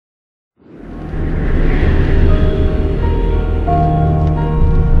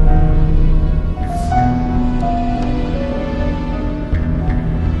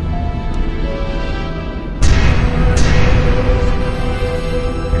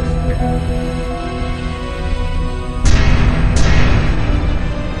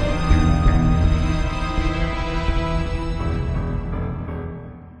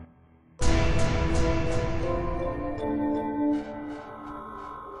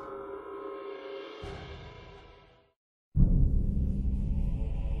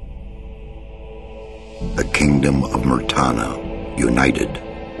the kingdom of Murtana, united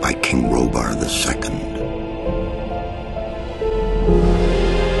by King Robar II.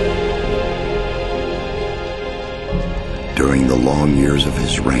 During the long years of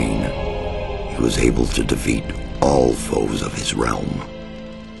his reign, he was able to defeat all foes of his realm.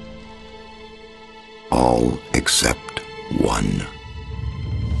 All except one.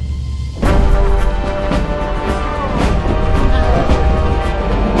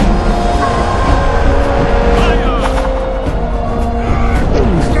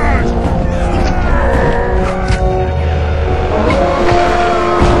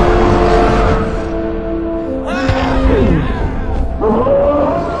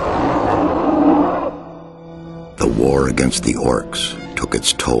 The war against the orcs took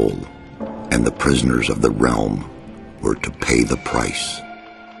its toll, and the prisoners of the realm were to pay the price.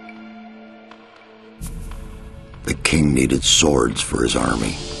 The king needed swords for his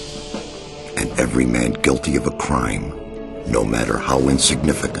army, and every man guilty of a crime, no matter how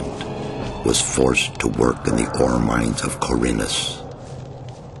insignificant, was forced to work in the ore mines of Khorinis.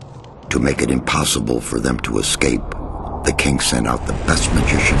 To make it impossible for them to escape, the king sent out the best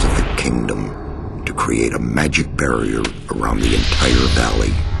magicians of the kingdom to create a magic barrier around the entire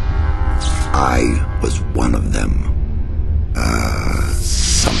valley. I was one of them.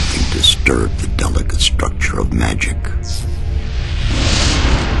 Something disturbed the delicate structure of magic.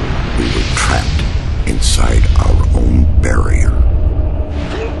 We were trapped inside our own barrier.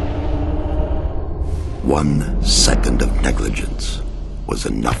 1 second of negligence was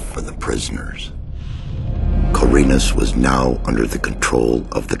enough for the prisoners. Khorinis was now under the control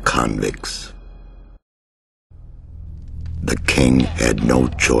of the convicts. The king had no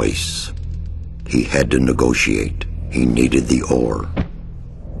choice. He had to negotiate. He needed the ore.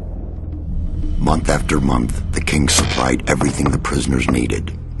 Month after month, the king supplied everything the prisoners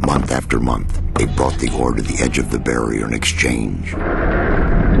needed. Month after month, they brought the ore to the edge of the barrier in exchange.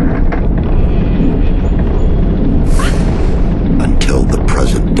 Until the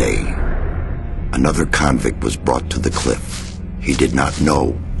present day, another convict was brought to the cliff. He did not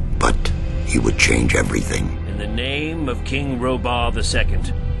know, but he would change everything. In the name of King Robar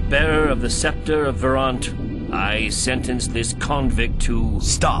II, bearer of the scepter of Verant, I sentence this convict to...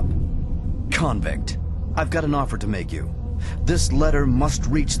 Stop! Convict, I've got an offer to make you. This letter must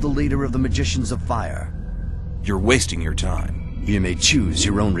reach the leader of the Magicians of Fire. You're wasting your time. You may choose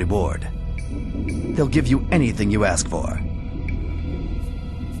your own reward. They'll give you anything you ask for.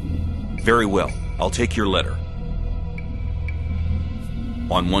 Very well, I'll take your letter.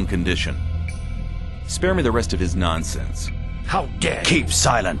 On one condition. Spare me the rest of his nonsense. How dare you! Keep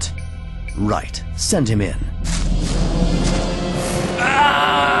silent. Right, send him in.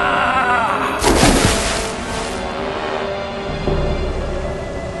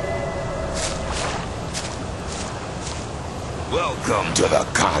 Welcome to the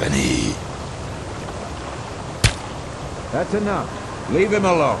colony. That's enough. Leave him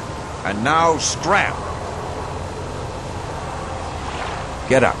alone. And now scram.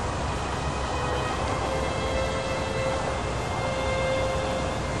 Get up.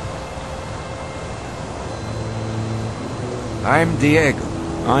 I'm Diego.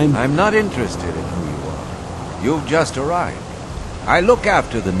 I'm not interested in who you are. You've just arrived. I look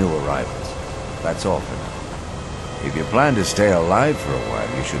after the new arrivals. That's all for now. If you plan to stay alive for a while,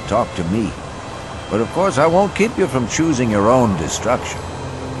 you should talk to me. But of course, I won't keep you from choosing your own destruction.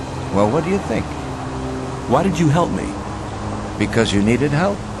 Well, what do you think? Why did you help me? Because you needed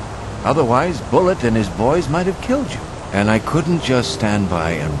help. Otherwise, Bullet and his boys might have killed you. And I couldn't just stand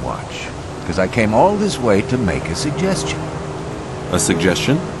by and watch. Because I came all this way to make a suggestion. A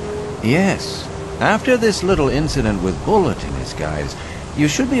suggestion? Yes. After this little incident with Bullet and his guys, you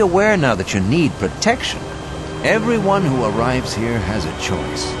should be aware now that you need protection. Everyone who arrives here has a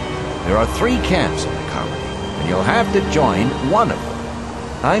choice. There are 3 camps in the colony, and you'll have to join one of them.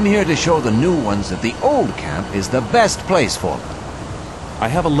 I'm here to show the new ones that the old camp is the best place for them. I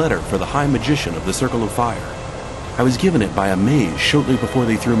have a letter for the High Magician of the Circle of Fire. I was given it by a mage shortly before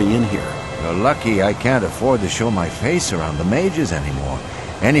they threw me in here. You're lucky I can't afford to show my face around the mages anymore.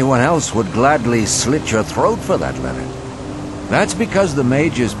 Anyone else would gladly slit your throat for that letter. That's because the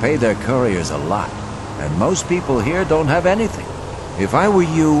mages pay their couriers a lot, and most people here don't have anything. If I were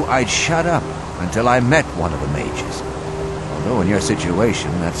you, I'd shut up until I met one of the mages. Although in your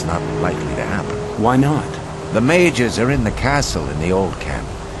situation, that's not likely to happen. Why not? The mages are in the castle in the old camp.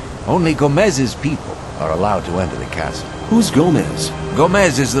 Only Gomez's people are allowed to enter the castle. Who's Gomez?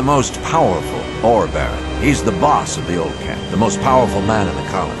 Gomez is the most powerful ore baron. He's the boss of the old camp, the most powerful man in the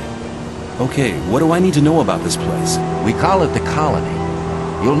colony. Okay, what do I need to know about this place? We call it the colony.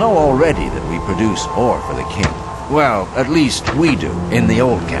 You'll know already that we produce ore for the king. Well, at least we do, in the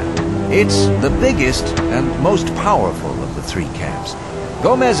old camp. It's the biggest and most powerful of the three camps.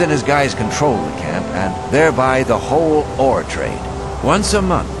 Gomez and his guys control the camp, and thereby the whole ore trade. Once a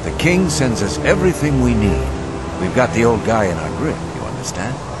month, the king sends us everything we need. We've got the old guy in our grip, you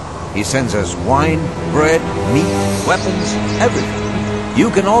understand? He sends us wine, bread, meat, weapons, everything. You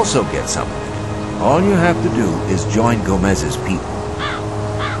can also get some of it. All you have to do is join Gomez's people.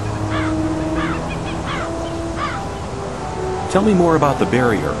 Tell me more about the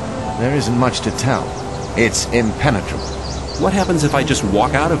barrier. There isn't much to tell. It's impenetrable. What happens if I just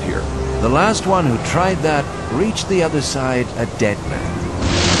walk out of here? The last one who tried that reached the other side a dead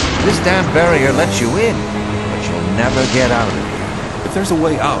man. This damn barrier lets you in, but you'll never get out of here. If there's a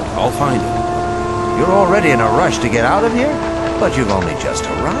way out, I'll find it. You're already in a rush to get out of here, but you've only just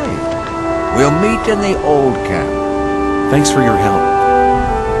arrived. We'll meet in the old camp. Thanks for your help.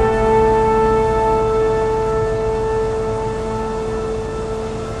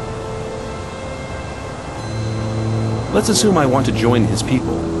 Let's assume I want to join his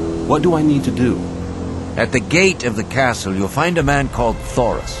people. What do I need to do? At the gate of the castle, you'll find a man called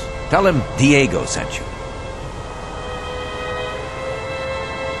Thoris. Tell him Diego sent you.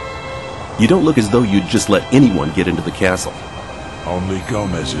 You don't look as though you'd just let anyone get into the castle. Only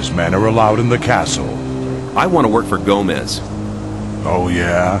Gomez's men are allowed in the castle. I want to work for Gomez. Oh,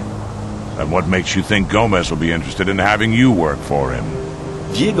 yeah? And what makes you think Gomez will be interested in having you work for him?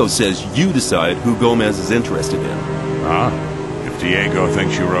 Diego says you decide who Gomez is interested in. Huh? If Diego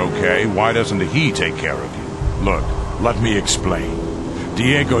thinks you're okay, why doesn't he take care of you? Look, let me explain.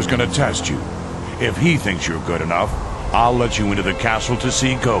 Diego's gonna test you. If he thinks you're good enough, I'll let you into the castle to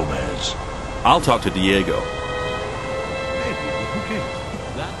see Gomez. I'll talk to Diego.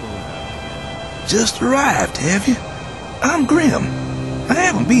 Just arrived, have you? I'm Grim. I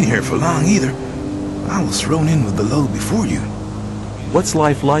haven't been here for long either. I was thrown in with the load before you. What's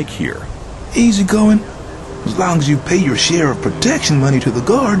life like here? Easy going. As long as you pay your share of protection money to the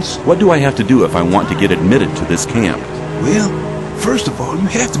guards. What do I have to do if I want to get admitted to this camp? Well, first of all, you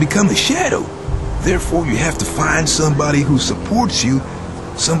have to become a shadow. Therefore, you have to find somebody who supports you,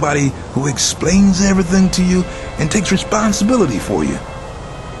 somebody who explains everything to you and takes responsibility for you.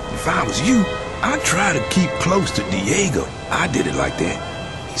 If I was you, I'd try to keep close to Diego. I did it like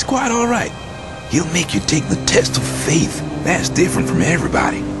that. He's quite all right. He'll make you take the test of faith. That's different from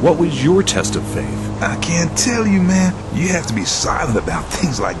everybody. What was your test of faith? I can't tell you, man. You have to be silent about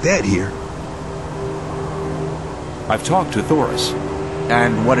things like that here. I've talked to Thoris.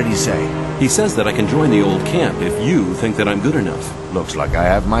 And what did he say? He says that I can join the old camp if you think that I'm good enough. Looks like I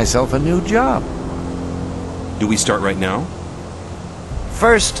have myself a new job. Do we start right now?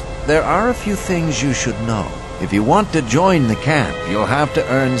 First, there are a few things you should know. If you want to join the camp, you'll have to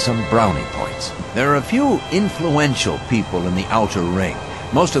earn some brownie points. There are a few influential people in the outer ring.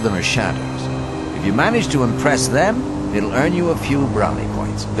 Most of them are shadows. If you manage to impress them, it'll earn you a few brownie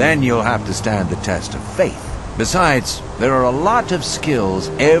points. Then you'll have to stand the test of faith. Besides, there are a lot of skills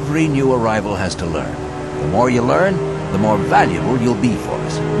every new arrival has to learn. The more you learn, the more valuable you'll be for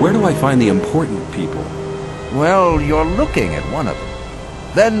us. Where do I find the important people? Well, you're looking at one of them.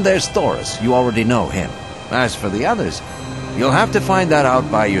 Then there's Thoris. You already know him. As for the others, you'll have to find that out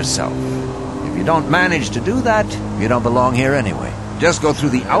by yourself. If you don't manage to do that, you don't belong here anyway. Just go through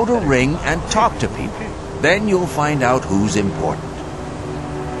the outer ring and talk to people. Then you'll find out who's important.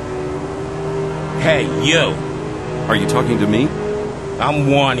 Hey, you. Are you talking to me? I'm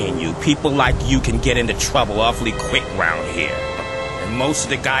warning you, people like you can get into trouble awfully quick round here. And most of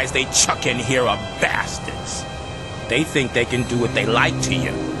the guys they chuck in here are bastards. They think they can do what they like to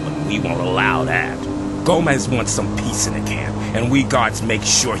you, but we won't allow that. Gomez wants some peace in the camp, and we guards make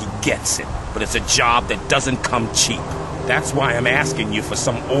sure he gets it. But it's a job that doesn't come cheap. That's why I'm asking you for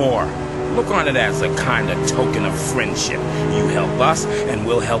some ore. Look on it as a kind of token of friendship. You help us, and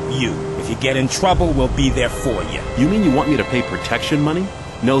we'll help you. If you get in trouble, we'll be there for you. You mean you want me to pay protection money?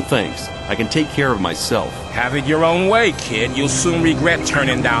 No thanks. I can take care of myself. Have it your own way, kid. You'll soon regret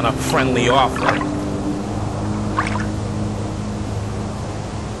turning down a friendly offer.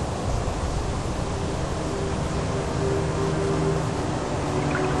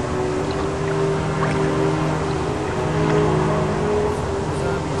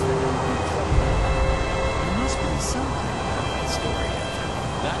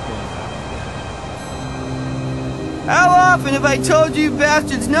 How often have I told you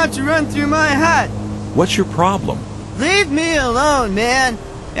bastards not to run through my hut? What's your problem? Leave me alone, man.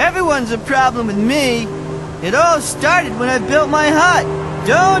 Everyone's a problem with me. It all started when I built my hut.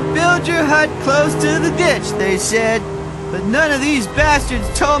 Don't build your hut close to the ditch, they said. But none of these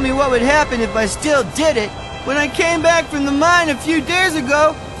bastards told me what would happen if I still did it. When I came back from the mine a few days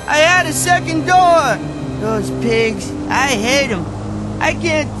ago, I had a second door. Those pigs, I hate them. I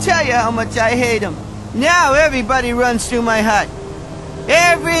can't tell you how much I hate them. Now everybody runs through my hut.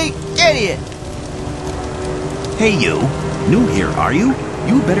 Every idiot. Hey you, new here, are you?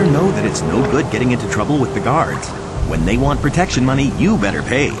 You better know that it's no good getting into trouble with the guards. When they want protection money, you better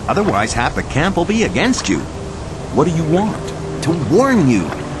pay. Otherwise, half the camp will be against you. What do you want? To warn you,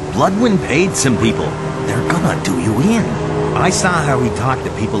 Bloodwind paid some people. They're gonna do you in. I saw how he talked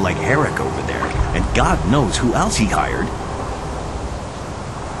to people like Herrick over there, and God knows who else he hired.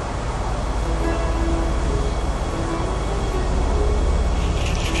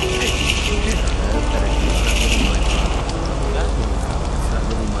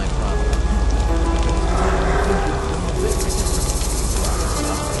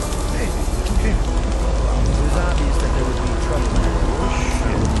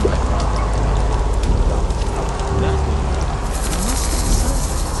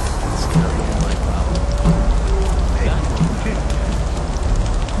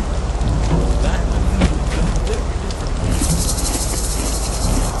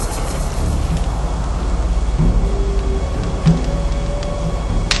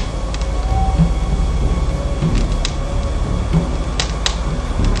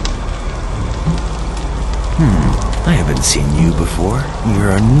 I haven't seen you before.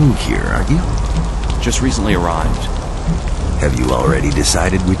 You're new here, aren't you? Just recently arrived. Have you already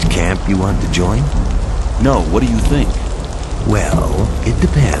decided which camp you want to join? No, what do you think? Well, it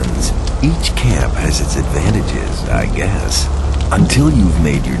depends. Each camp has its advantages, I guess. Until you've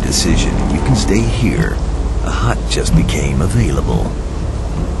made your decision, you can stay here. A hut just became available.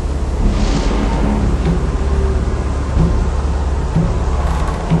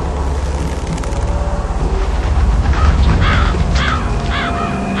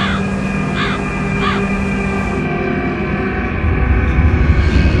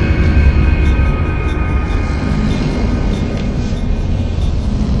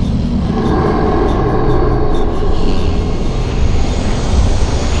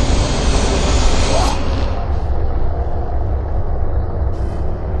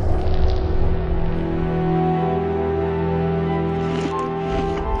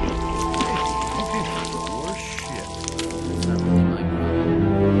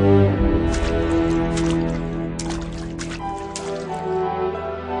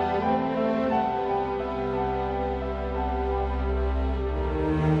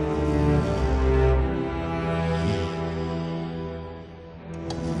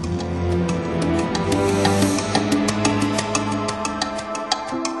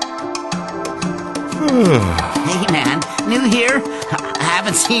 Hey man, new here? I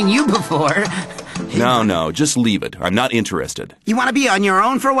haven't seen you before. No, just leave it. I'm not interested. You want to be on your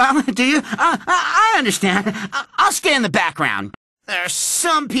own for a while, do you? I understand. I'll stay in the background. There are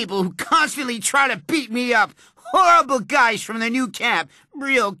some people who constantly try to beat me up. Horrible guys from the new camp.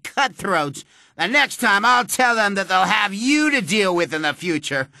 Real cutthroats. The next time I'll tell them that they'll have you to deal with in the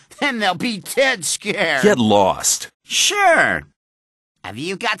future. Then they'll be dead scared. Get lost. Sure. Have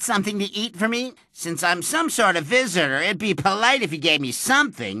you got something to eat for me? Since I'm some sort of visitor, it'd be polite if you gave me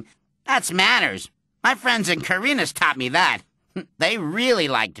something. That's manners. My friends in Carinas taught me that. They really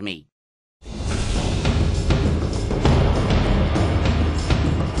liked me.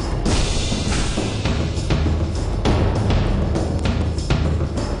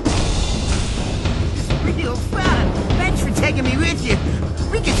 Real fun. Thanks for taking me with you.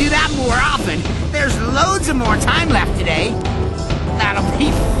 We could do that more often. There's loads of more time left today. That'll be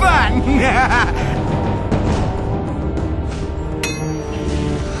fun!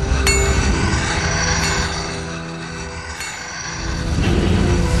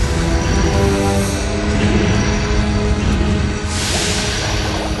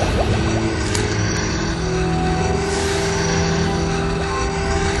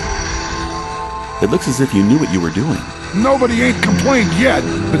 It looks as if you knew what you were doing. Nobody ain't complained yet,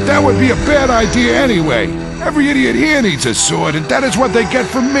 but that would be a bad idea anyway. Every idiot here needs a sword, and that is what they get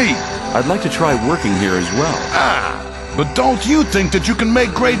from me. I'd like to try working here as well. But don't you think that you can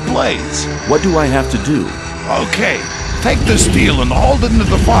make great blades? What do I have to do? Okay, take the steel and hold it into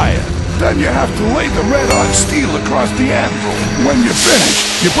the fire. Then you have to lay the red-hot steel across the anvil. When you're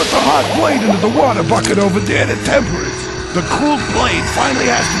finished, you put the hot blade into the water bucket over there to temper it. The cooled blade finally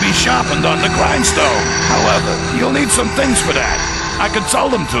has to be sharpened on the grindstone. However, you'll need some things for that. I could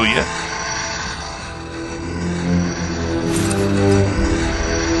sell them to you.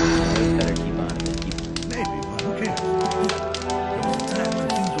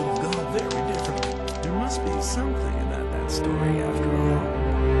 Something about that story after all.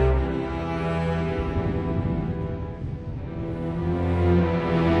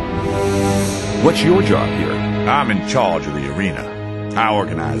 What's your job here? I'm in charge of the arena. I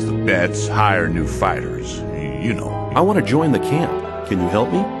organize the bets, hire new fighters. You know. I want to join the camp. Can you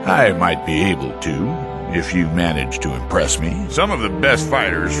help me? I might be able to, if you manage to impress me. Some of the best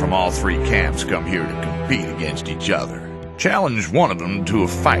fighters from all three camps come here to compete against each other. Challenge one of them to a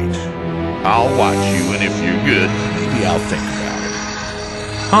fight. I'll watch you, and if you're good, maybe I'll think about it.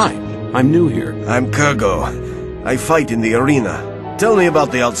 Hi, I'm new here. I'm Kurgo. I fight in the arena. Tell me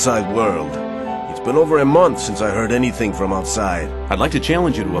about the outside world. It's been over a month since I heard anything from outside. I'd like to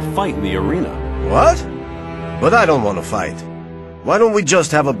challenge you to a fight in the arena. What? But I don't want to fight. Why don't we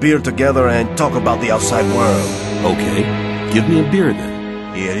just have a beer together and talk about the outside world? Okay, give me a beer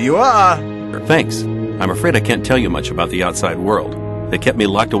then. Here you are. Thanks. I'm afraid I can't tell you much about the outside world. They kept me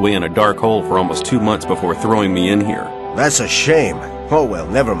locked away in a dark hole for almost 2 months before throwing me in here. That's a shame. Oh well,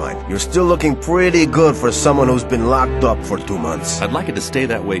 never mind. You're still looking pretty good for someone who's been locked up for 2 months. I'd like it to stay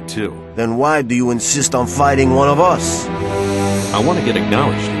that way too. Then why do you insist on fighting one of us? I want to get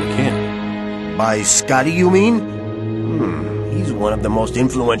acknowledged in the camp. By Scotty, you mean? He's one of the most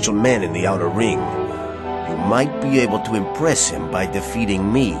influential men in the outer ring. You might be able to impress him by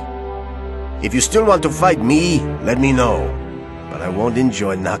defeating me. If you still want to fight me, let me know. But I won't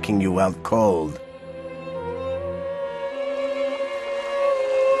enjoy knocking you out cold.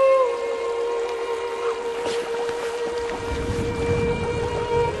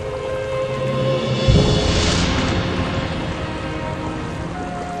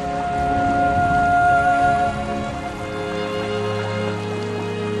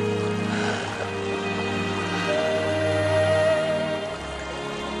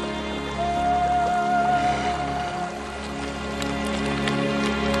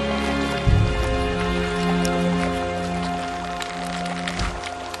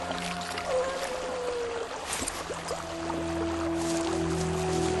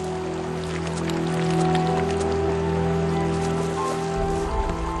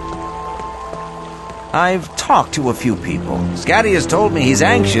 I've talked to a few people. Scotty has told me he's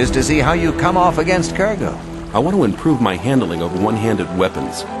anxious to see how you come off against Kurgo. I want to improve my handling of one-handed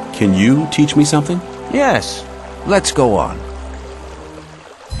weapons. Can you teach me something? Yes. Let's go on.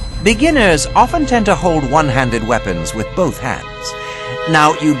 Beginners often tend to hold one-handed weapons with both hands.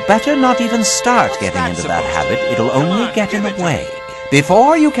 Now, you'd better not even start getting into that habit. It'll only get in the way.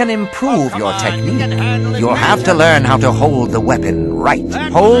 Before you can improve your technique, you'll have to learn how to hold the weapon right.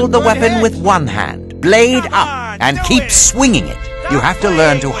 Hold the weapon with one hand, blade up, and keep swinging it. You have to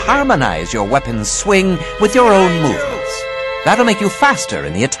learn to harmonize your weapon's swing with your own movements. That'll make you faster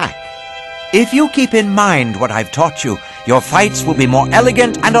in the attack. If you keep in mind what I've taught you, your fights will be more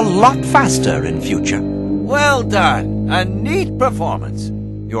elegant and a lot faster in future. Well done. A neat performance.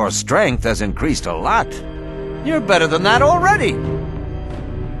 Your strength has increased a lot. You're better than that already.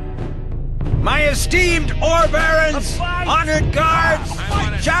 My esteemed ore barons, honored guards,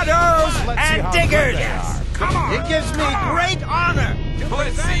 shadows, and diggers. Come on. It gives me great honor.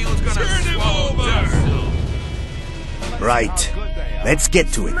 Let's see who's gonna turn him over. Right. Let's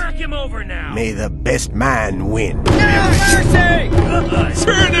get to it. Knock him over now. May the best man win. Turn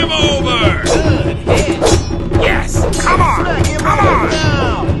him over. Yes. Come on. Come on.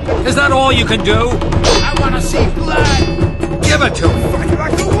 Is that all you can do? I want to see blood. Give it to him. Fight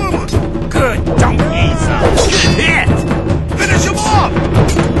like a woman. Good. Don't ease up. Get hit. Finish him off.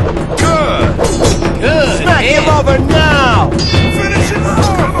 Good. Good. Smack him over now. Finish him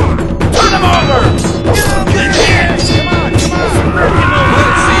off. Come on. Turn him over. Good hit. Come on. Come on.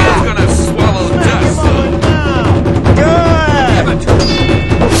 Let's see who's gonna swallow dust. Good. Give it to him.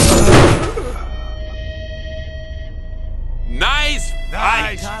 Nice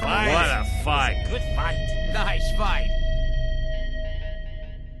fight. What a fight. Good fight. Nice fight.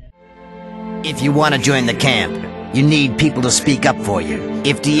 If you want to join the camp, you need people to speak up for you.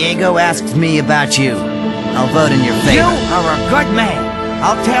 If Diego asks me about you, I'll vote in your favor. You are a good man.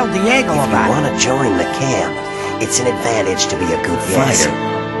 I'll tell Diego If you about want it. to join the camp, it's an advantage to be a good Yes. fighter.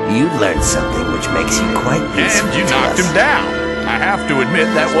 You've learned something which makes you quite useful And you to knocked us. him down. I have to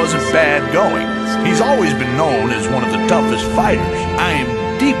admit that wasn't bad going. He's always been known as one of the toughest fighters. I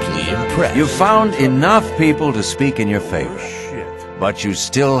am deeply impressed. You've found enough people to speak in your favor. But you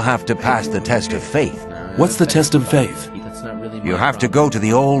still have to pass the test of faith. What's the test of faith? You have to go to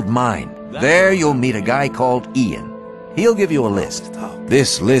the old mine. There you'll meet a guy called Ian. He'll give you a list.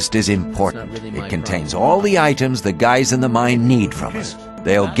 This list is important. It contains all the items the guys in the mine need from us.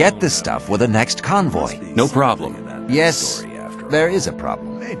 They'll get the stuff with the next convoy. No problem. Yes, there is a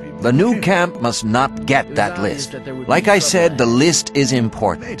problem. The new camp must not get that list. Like I said, the list is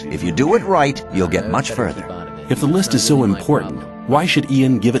important. If you do it right, you'll get much further. If the list is so important, why should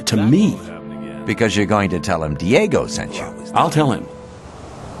Ian give it to me? Because you're going to tell him Diego sent you. I'll tell him.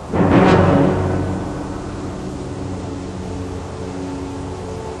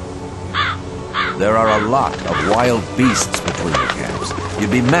 There are a lot of wild beasts between the camps. You'd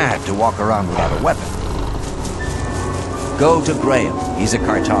be mad to walk around without a weapon. Go to Graham. He's a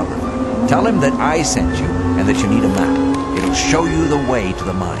cartographer. Tell him that I sent you and that you need a map. It'll show you the way to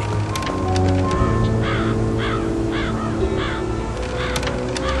the mine.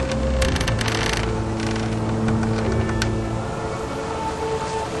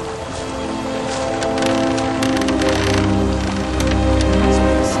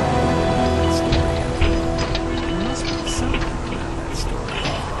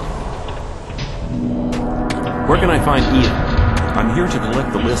 Where can I find Ian? I'm here to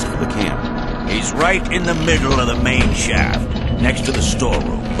collect the list for the camp. He's right in the middle of the main shaft, next to the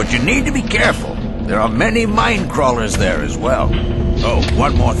storeroom. But you need to be careful. There are many mine crawlers there as well. Oh,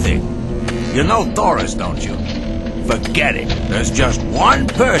 one more thing. You know Thoris, don't you? Forget it. There's just one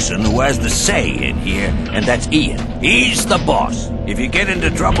person who has the say in here, and that's Ian. He's the boss. If you get into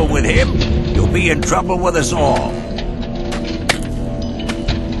trouble with him, you'll be in trouble with us all.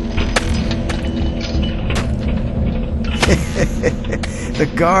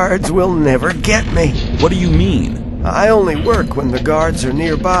 The guards will never get me. What do you mean? I only work when the guards are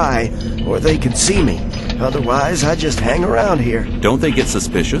nearby, or they can see me. Otherwise, I just hang around here. Don't they get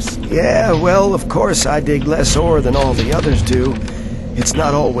suspicious? Yeah, well, of course I dig less ore than all the others do. It's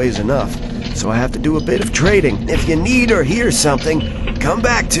not always enough, so I have to do a bit of trading. If you need or hear something, come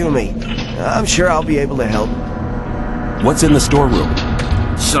back to me. I'm sure I'll be able to help. What's in the storeroom?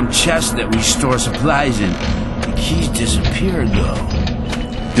 Some chest that we store supplies in. The keys disappeared, though.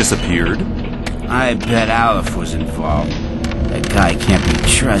 Disappeared? I bet Aleph was involved. That guy can't be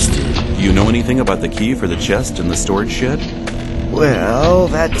trusted. Do you know anything about the key for the chest in the storage shed? Well,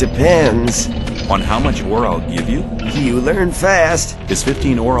 that depends. On how much ore I'll give you? You learn fast. Is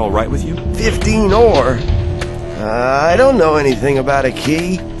 15 ore all right with you? 15 ore? I don't know anything about a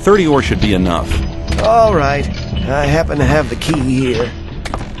key. 30 ore should be enough. All right. I happen to have the key here.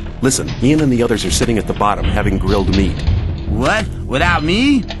 Listen, Ian and the others are sitting at the bottom having grilled meat. What? Without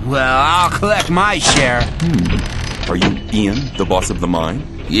me? Well, I'll collect my share. Are you Ian, the boss of the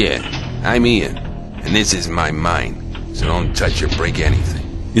mine? Yeah, I'm Ian, and this is my mine, so don't touch or break anything.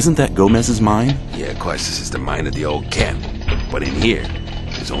 Isn't that Gomez's mine? Yeah, of course, this is the mine of the old camp. But in here,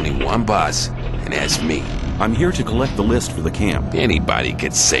 there's only one boss, and that's me. I'm here to collect the list for the camp. Anybody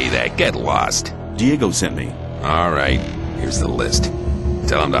could say that. Get lost. Diego sent me. All right, here's the list.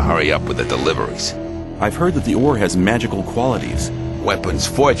 Tell him to hurry up with the deliveries. I've heard that the ore has magical qualities. Weapons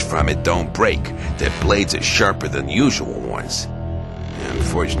forged from it don't break. Their blades are sharper than usual ones.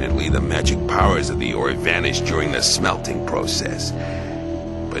 Unfortunately, the magic powers of the ore vanish during the smelting process.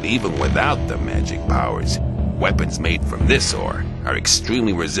 But even without the magic powers, weapons made from this ore are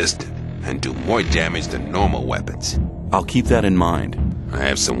extremely resistant and do more damage than normal weapons. I'll keep that in mind. I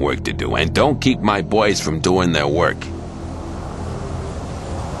have some work to do, and don't keep my boys from doing their work.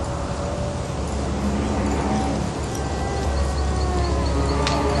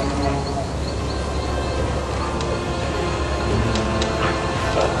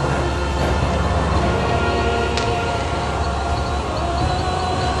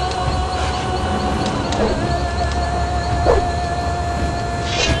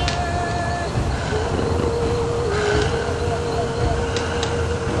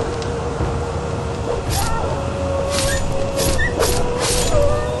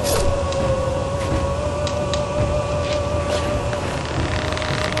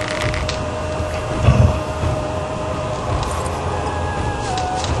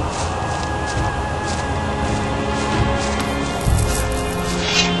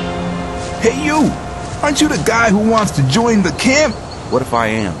 Hey, you! Aren't you the guy who wants to join the camp? What if I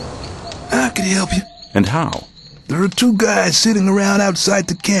am? I could help you. And how? There are two guys sitting around outside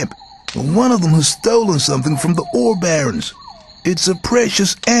the camp. And one of them has stolen something from the ore barons. It's a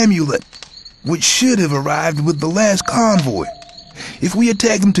precious amulet, which should have arrived with the last convoy. If we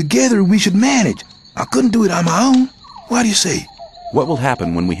attack them together, we should manage. I couldn't do it on my own. What do you say? What will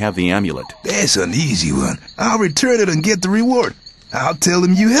happen when we have the amulet? That's an easy one. I'll return it and get the reward. I'll tell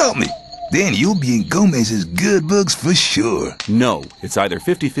them you helped me. Then you'll be in Gomez's good books for sure. No, it's either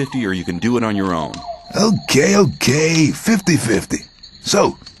 50-50 or you can do it on your own. Okay, 50-50.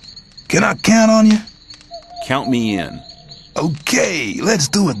 So, can I count on you? Count me in. Okay, let's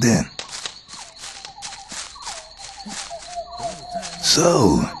do it then.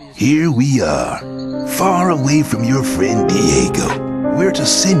 So, here we are, far away from your friend Diego. We're to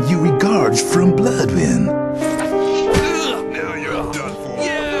send you regards from Bloodwind. Now you're done for.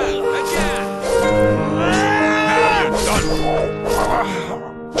 Yeah, again. Now you're done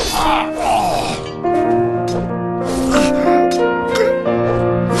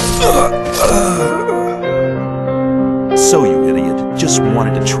for. So you idiot, just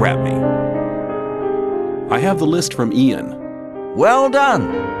wanted to trap me. I have the list from Ian. Well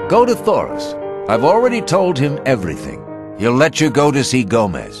done. Go to Thoris. I've already told him everything. He'll let you go to see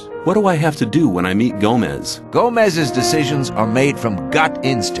Gomez. What do I have to do when I meet Gomez? Gomez's decisions are made from gut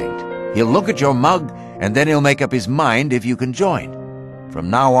instinct. He'll look at your mug, and then he'll make up his mind if you can join. From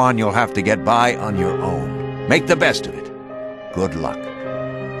now on, you'll have to get by on your own. Make the best of it. Good luck.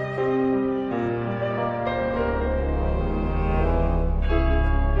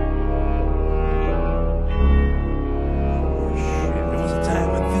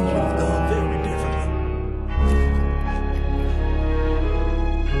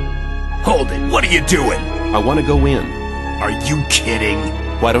 Hold it, what are you doing? I want to go in. Are you kidding?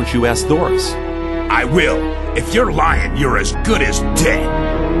 Why don't you ask Thoris? I will. If you're lying, you're as good as dead.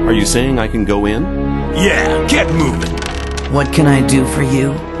 Are you saying I can go in? Yeah, get moving. What can I do for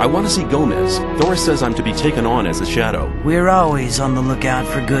you? I want to see Gomez. Thoris says I'm to be taken on as a shadow. We're always on the lookout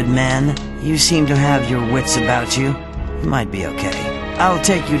for good men. You seem to have your wits about you. You might be okay. I'll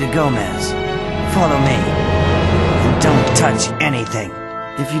take you to Gomez. Follow me. And don't touch anything.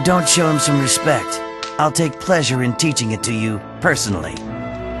 If you don't show him some respect, I'll take pleasure in teaching it to you personally.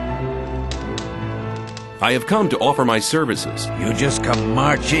 I have come to offer my services. You just come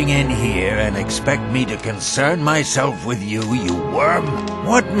marching in here and expect me to concern myself with you, you worm?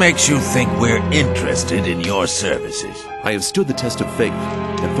 What makes you think we're interested in your services? I have stood the test of faith,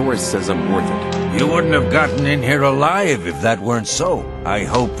 and Thoris says I'm worth it. You wouldn't have gotten in here alive if that weren't so. I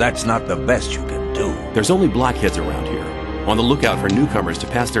hope that's not the best you can do. There's only blackheads around here, on the lookout for newcomers to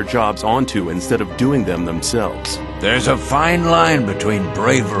pass their jobs on to instead of doing them themselves. There's a fine line between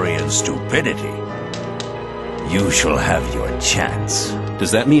bravery and stupidity. You shall have your chance. Does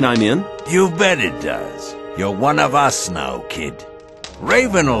that mean I'm in? You bet it does. You're one of us now, kid.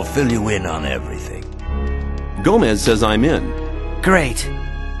 Raven will fill you in on everything. Gomez says I'm in. Great.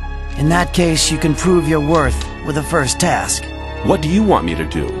 In that case, you can prove your worth with the first task. What do you want me to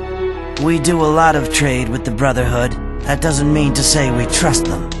do? We do a lot of trade with the Brotherhood. That doesn't mean to say we trust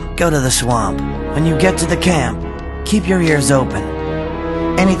them. Go to the swamp. When you get to the camp, keep your ears open.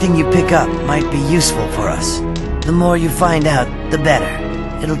 Anything you pick up might be useful for us. The more you find out, the better.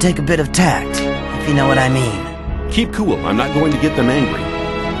 It'll take a bit of tact, if you know what I mean. Keep cool. I'm not going to get them angry.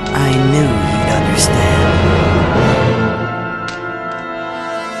 I knew you'd understand.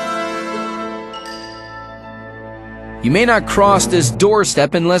 You may not cross this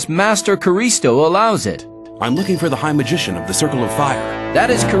doorstep unless Master Caristo allows it. I'm looking for the High Magician of the Circle of Fire. That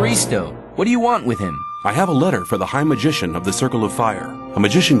is Caristo. What do you want with him? I have a letter for the High Magician of the Circle of Fire. A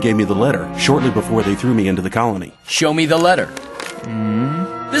magician gave me the letter shortly before they threw me into the colony. Show me the letter.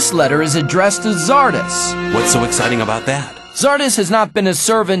 This letter is addressed to Zardus. What's so exciting about that? Zardus has not been a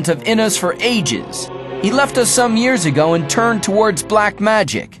servant of Innis for ages. He left us some years ago and turned towards black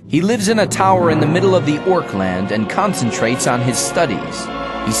magic. He lives in a tower in the middle of the Orkland and concentrates on his studies.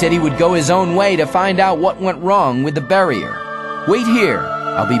 He said he would go his own way to find out what went wrong with the barrier. Wait here.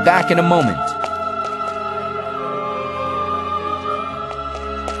 I'll be back in a moment.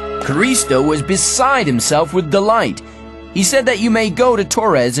 Caristo was beside himself with delight. He said that you may go to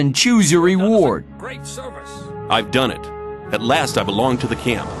Torres and choose your reward. Great service. I've done it. At last I belong to the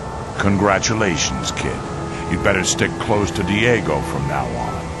camp. Congratulations, kid. You'd better stick close to Diego from now on.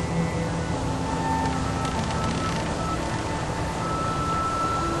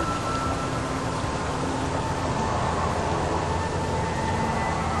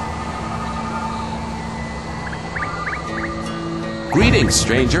 Greetings,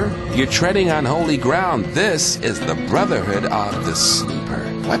 stranger. You're treading on holy ground. This is the Brotherhood of the Sleeper.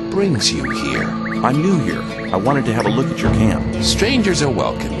 What brings you here? I'm new here. I wanted to have a look at your camp. Strangers are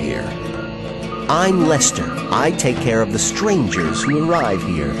welcome here. I'm Lester. I take care of the strangers who arrive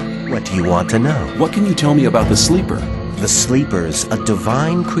here. What do you want to know? What can you tell me about the Sleeper? The Sleeper's a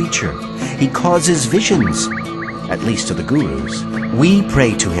divine creature. He causes visions, at least to the gurus. We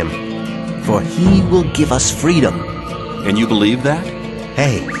pray to him, for he will give us freedom. And you believe that?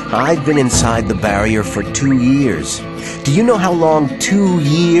 Hey, I've been inside the barrier for 2 years. Do you know how long 2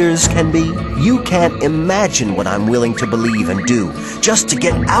 years can be? You can't imagine what I'm willing to believe and do just to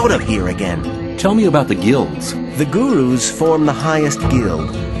get out of here again. Tell me about the guilds. The gurus form the highest guild.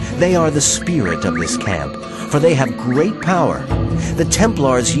 They are the spirit of this camp, for they have great power. The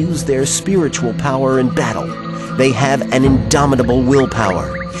Templars use their spiritual power in battle. They have an indomitable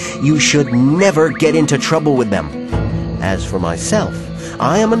willpower. You should never get into trouble with them. As for myself,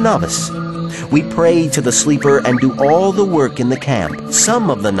 I am a novice. We pray to the sleeper and do all the work in the camp.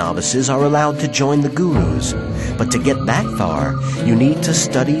 Some of the novices are allowed to join the gurus, but to get that far, you need to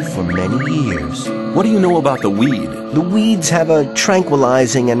study for many years. What do you know about the weed? The weeds have a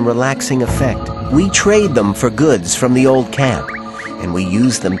tranquilizing and relaxing effect. We trade them for goods from the old camp, and we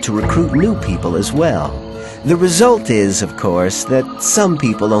use them to recruit new people as well. The result is, of course, that some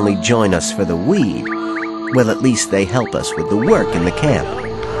people only join us for the weed. Well, at least they help us with the work in the camp.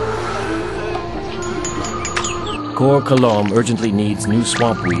 Kor Kalom urgently needs new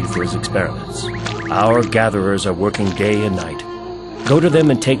swamp weed for his experiments. Our gatherers are working day and night. Go to them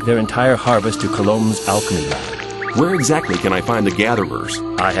and take their entire harvest to Kalom's alchemy lab. Where exactly can I find the gatherers?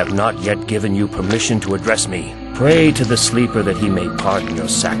 I have not yet given you permission to address me. Pray to the sleeper that he may pardon your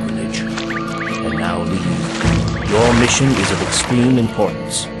sacrilege. And now leave. Your mission is of extreme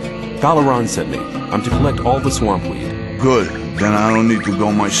importance. Balaran sent me. I'm to collect all the swamp weed. Good. Then I don't need to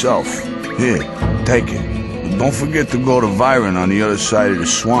go myself. Here, take it. Don't forget to go to Viren on the other side of the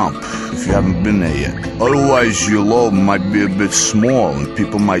swamp, if you haven't been there yet. Otherwise, your load might be a bit small, and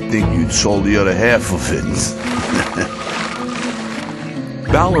people might think you'd sold the other half of it.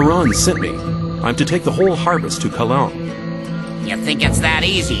 Balaran sent me. I'm to take the whole harvest to Kalom. You think it's that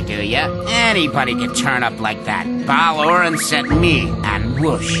easy, do ya? Anybody can turn up like that. Balaran sent me, and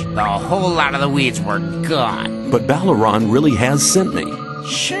whoosh, the whole lot of the weeds were gone. But Balaran really has sent me.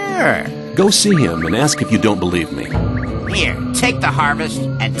 Sure. Go see him and ask if you don't believe me. Here, take the harvest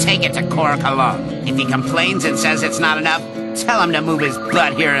and take it to Kor Kalom. If he complains and says it's not enough, tell him to move his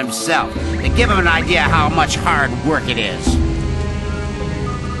butt here himself. To give him an idea how much hard work it is.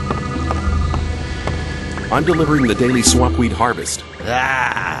 I'm delivering the daily swampweed harvest.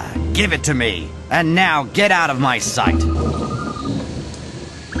 Give it to me. And now get out of my sight.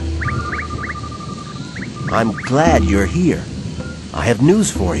 I'm glad you're here. I have news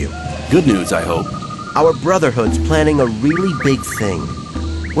for you. Good news, I hope. Our Brotherhood's planning a really big thing.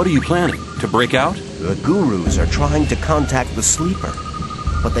 What are you planning? To break out? The gurus are trying to contact the sleeper,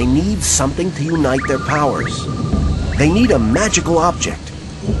 but they need something to unite their powers. They need a magical object,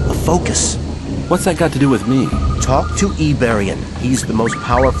 a focus. What's that got to do with me? Talk to Iberian. He's the most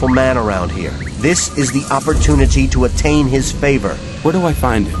powerful man around here. This is the opportunity to attain his favor. Where do I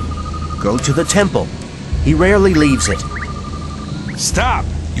find him? Go to the temple. He rarely leaves it. Stop!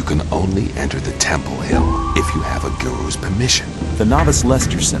 You can only enter the temple hill if you have a guru's permission. The novice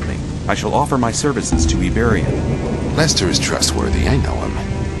Lester sent me. I shall offer my services to Iberian. Lester is trustworthy, I know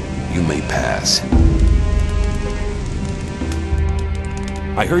him. You may pass.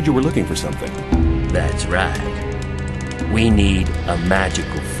 I heard you were looking for something. That's right. We need a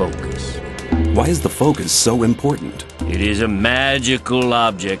magical focus. Why is the focus so important? It is a magical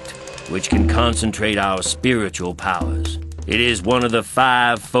object which can concentrate our spiritual powers. It is one of the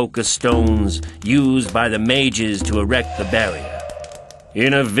 5 focus stones used by the mages to erect the barrier.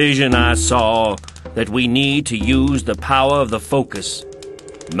 In a vision I saw that we need to use the power of the focus.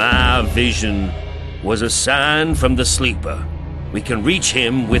 My vision was a sign from the sleeper. We can reach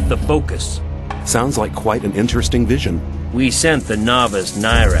him with the focus. Sounds like quite an interesting vision. We sent the novice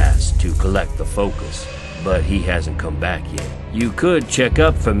Nairas to collect the focus, but he hasn't come back yet. You could check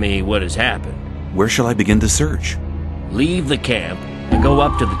up for me what has happened. Where shall I begin to search? Leave the camp and go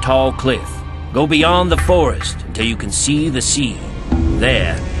up to the tall cliff. Go beyond the forest until you can see the sea.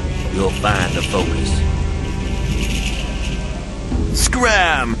 There, you'll find the focus.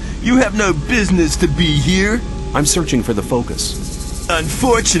 Scram! You have no business to be here. I'm searching for the focus.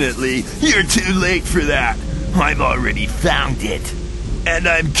 Unfortunately, you're too late for that. I've already found it. And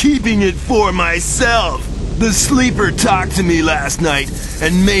I'm keeping it for myself. The sleeper talked to me last night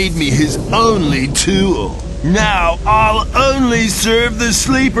and made me his only tool. Now I'll only serve the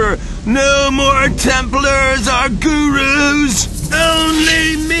sleeper. No more Templars or gurus.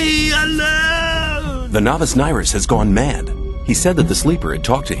 Only me alone. The novice Nairas has gone mad. He said that the sleeper had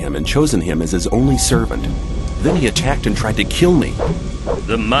talked to him and chosen him as his only servant. Then he attacked and tried to kill me.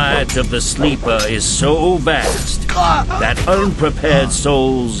 The might of the sleeper is so vast that unprepared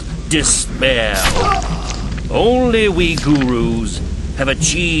souls despair. Only we gurus have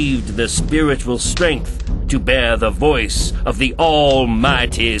achieved the spiritual strength to bear the voice of the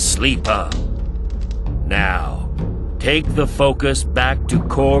almighty sleeper. Now, take the focus back to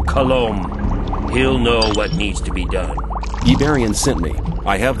Kor Kalom. He'll know what needs to be done. Iberian sent me.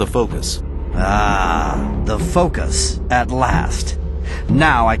 I have the focus. The focus, at last.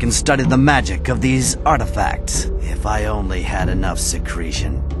 Now I can study the magic of these artifacts. If I only had enough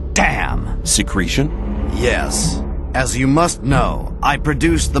secretion. Damn! Secretion? Yes. As you must know, I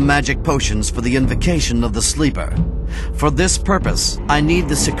produced the magic potions for the invocation of the sleeper. For this purpose, I need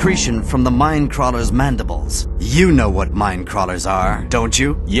the secretion from the Mindcrawler's mandibles. You know what Mindcrawlers are, don't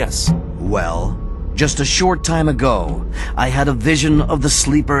you? Yes. Well, just a short time ago, I had a vision of the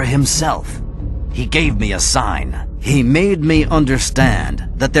sleeper himself. He gave me a sign. He made me understand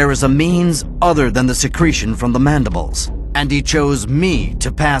that there is a means other than the secretion from the mandibles, and he chose me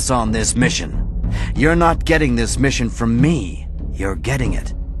to pass on this mission. You're not getting this mission from me. You're getting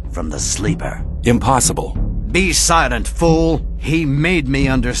it from the sleeper. Impossible. Be silent, fool. He made me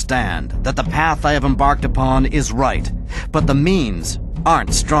understand that the path I have embarked upon is right, but the means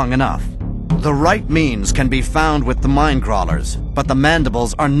aren't strong enough. The right means can be found with the Mindcrawlers, but the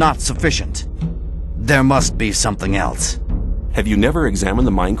mandibles are not sufficient. There must be something else. Have you never examined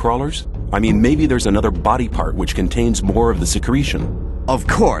the Mindcrawlers? I mean, maybe there's another body part which contains more of the secretion. Of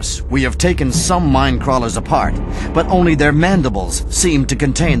course, we have taken some Mindcrawlers apart, but only their mandibles seem to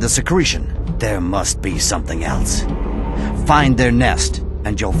contain the secretion. There must be something else. Find their nest,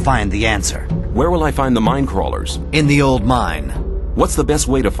 and you'll find the answer. Where will I find the Mindcrawlers? In the old mine. What's the best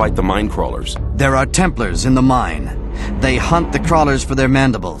way to fight the Mindcrawlers? There are Templars in the mine. They hunt the crawlers for their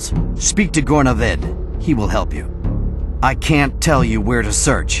mandibles. Speak to Gornavid. He will help you. I can't tell you where to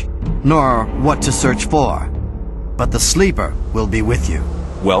search, nor what to search for. But the sleeper will be with you.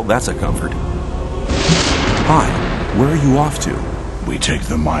 Well, that's a comfort. Hi, where are you off to? We take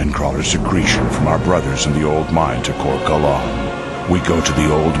the Mindcrawler secretion from our brothers in the old mine to Korkalam. We go to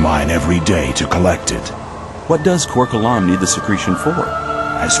the old mine every day to collect it. What does Korkalam need the secretion for?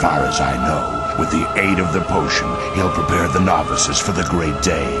 As far as I know, with the aid of the potion, he'll prepare the novices for the great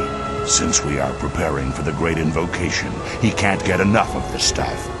day. Since we are preparing for the great invocation, he can't get enough of this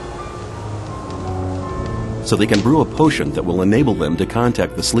stuff. So they can brew a potion that will enable them to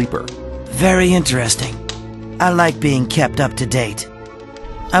contact the sleeper. Very interesting. I like being kept up to date.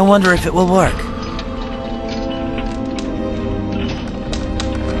 I wonder if it will work.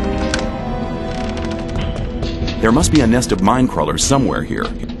 There must be a nest of Mindcrawlers somewhere here.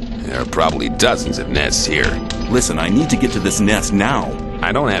 There are probably dozens of nests here. Listen, I need to get to this nest now.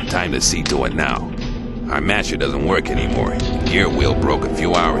 I don't have time to see to it now. Our masher doesn't work anymore. The gear wheel broke a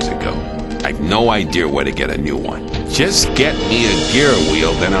few hours ago. I've no idea where to get a new one. Just get me a gear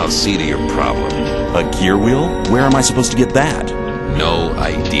wheel, then I'll see to your problem. A gear wheel? Where am I supposed to get that? No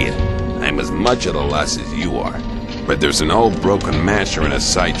idea. I'm as much at a loss as you are. But there's an old broken masher in a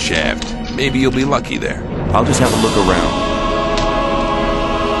side shaft. Maybe you'll be lucky there. I'll just have a look around.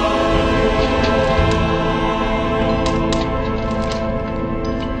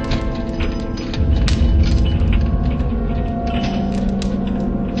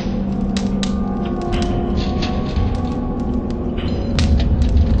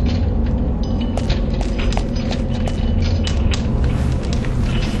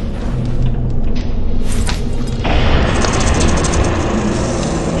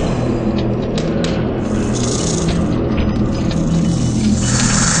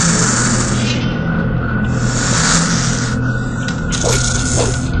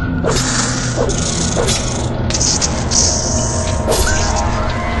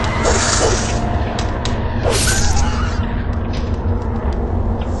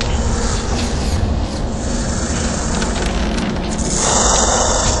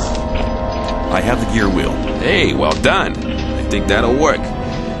 I have the gear wheel. Hey, well done. I think that'll work.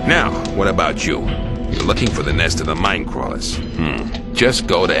 Now, what about you? You're looking for the nest of the Mindcrawlers. Just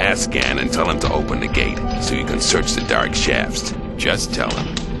go to Ascan and tell him to open the gate so you can search the dark shafts. Just tell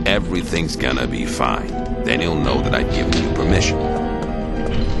him everything's gonna be fine. Then he'll know that I've given you permission.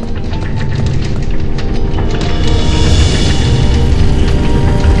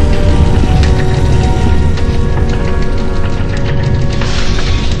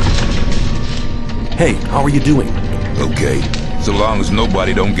 Hey, how are you doing? Okay. So long as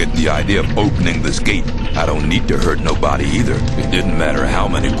nobody don't get the idea of opening this gate, I don't need to hurt nobody either. It didn't matter how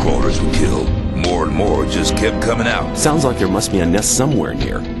many crawlers we killed. More and more just kept coming out. Sounds like there must be a nest somewhere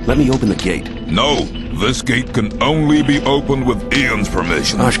near. Let me open the gate. No, this gate can only be opened with Ian's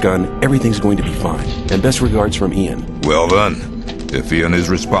permission. Ashkan, everything's going to be fine. And best regards from Ian. Well then, if Ian is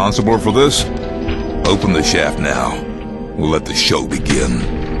responsible for this, open the shaft now. We'll let the show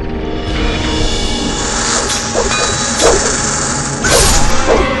begin.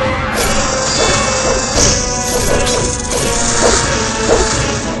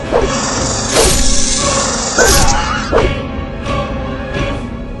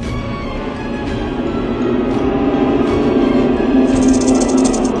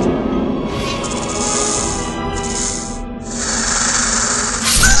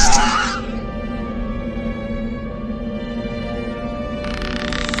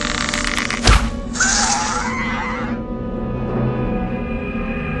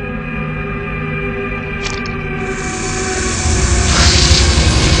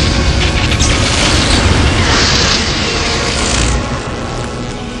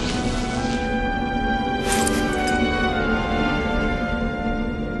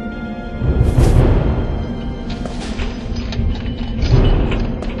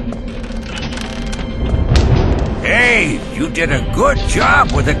 You did a good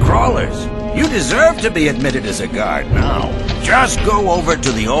job with the crawlers. You deserve to be admitted as a guard now. Just go over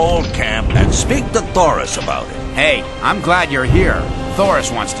to the old camp and speak to Thoris about it. Hey, I'm glad you're here.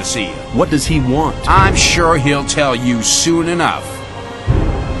 Thoris wants to see you. What does he want? I'm sure he'll tell you soon enough.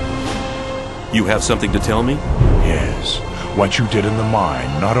 You have something to tell me? Yes. What you did in the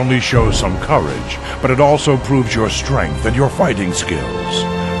mine not only shows some courage, but it also proves your strength and your fighting skills.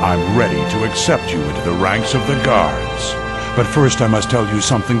 I'm ready to accept you into the ranks of the guards. But first I must tell you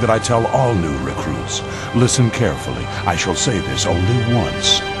something that I tell all new recruits. Listen carefully. I shall say this only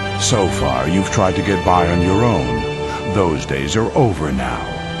once. So far, you've tried to get by on your own. Those days are over now.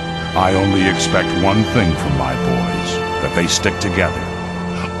 I only expect one thing from my boys, that they stick together.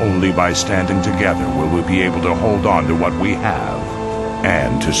 Only by standing together will we be able to hold on to what we have.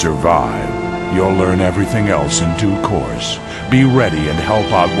 And to survive, you'll learn everything else in due course. Be ready and help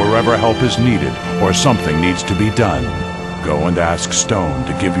out wherever help is needed or something needs to be done. Go and ask Stone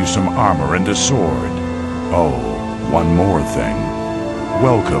to give you some armor and a sword. Oh, one more thing.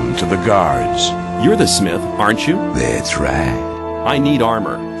 Welcome to the guards. You're the smith, aren't you? That's right. I need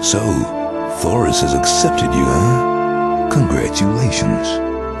armor. So, Thoris has accepted you, huh? Congratulations.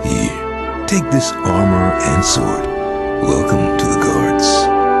 Here, take this armor and sword. Welcome to the guards.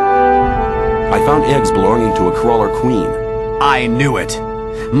 I found eggs belonging to a crawler queen. I knew it.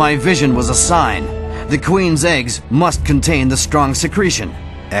 My vision was a sign. The queen's eggs must contain the strong secretion.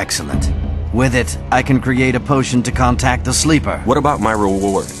 Excellent. With it, I can create a potion to contact the sleeper. What about my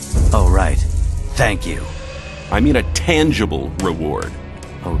reward? Oh, right. Thank you. I mean a tangible reward.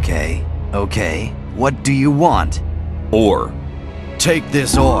 Okay. What do you want? Ore. Take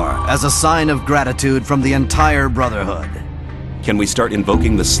this ore as a sign of gratitude from the entire Brotherhood. Can we start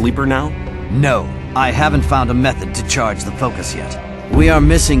invoking the sleeper now? No, I haven't found a method to charge the focus yet. We are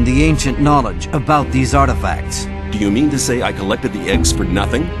missing the ancient knowledge about these artifacts. Do you mean to say I collected the eggs for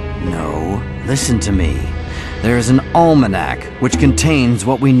nothing? No, listen to me. There is an almanac which contains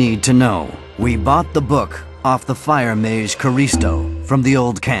what we need to know. We bought the book off the fire mage Caristo from the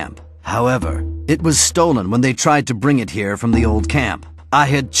old camp. However, it was stolen when they tried to bring it here from the old camp. I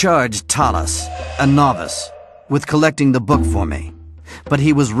had charged Talas, a novice, with collecting the book for me, but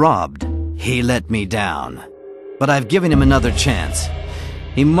he was robbed. He let me down. But I've given him another chance.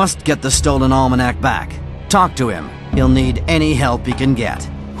 He must get the stolen almanac back. Talk to him. He'll need any help he can get.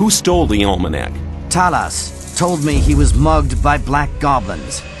 Who stole the almanac? Talas told me he was mugged by black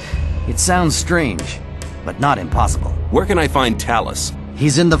goblins. It sounds strange, but not impossible. Where can I find Talas?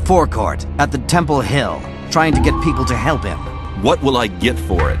 He's in the forecourt at the Temple Hill, trying to get people to help him. What will I get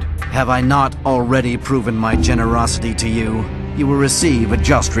for it? Have I not already proven my generosity to you? You will receive a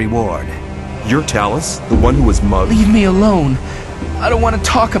just reward. You're Talas, the one who was mugged? Leave me alone. I don't want to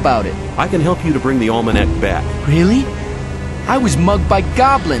talk about it. I can help you to bring the almanac back. Really? I was mugged by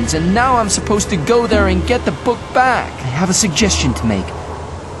goblins, and now I'm supposed to go there and get the book back. I have a suggestion to make.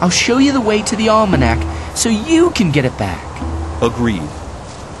 I'll show you the way to the almanac, so you can get it back. Agreed.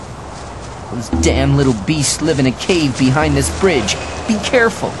 Those damn little beasts live in a cave behind this bridge. Be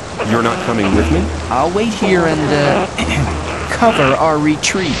careful. You're not coming with me? I'll wait here and, cover our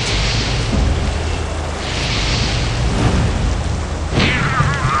retreat.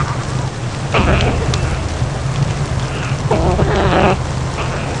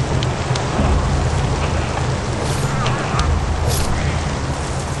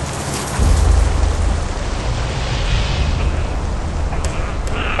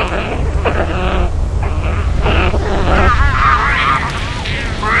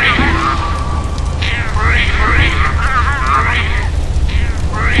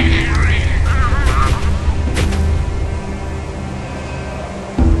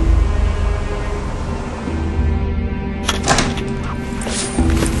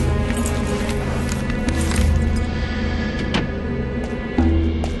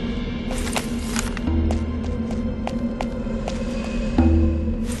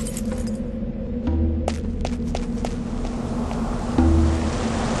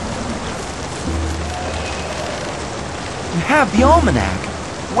 Have the almanac.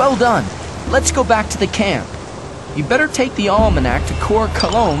 Well done. Let's go back to the camp. You better take the almanac to Cor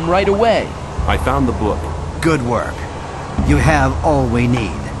Cologne right away. I found the book. Good work. You have all we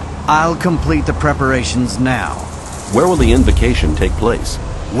need. I'll complete the preparations now. Where will the invocation take place?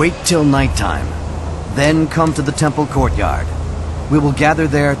 Wait till nighttime. Then come to the temple courtyard. We will gather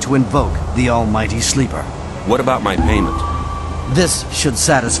there to invoke the Almighty Sleeper. What about my payment? This should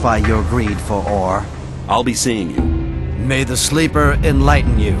satisfy your greed for ore. I'll be seeing you. May the Sleeper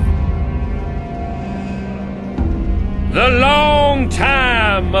enlighten you. The long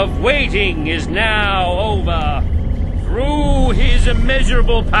time of waiting is now over. Through his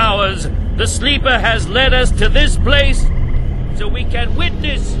immeasurable powers, the Sleeper has led us to this place so we can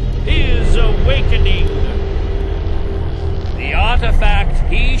witness his awakening. The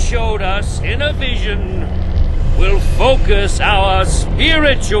artifact he showed us in a vision will focus our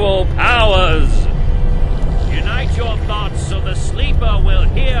spiritual powers. Unite your thoughts so the Sleeper will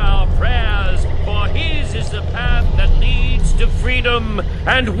hear our prayers, for his is the path that leads to freedom,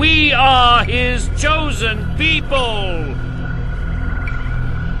 and we are his chosen people.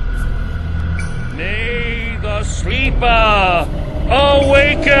 May the Sleeper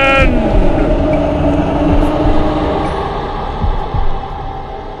awaken!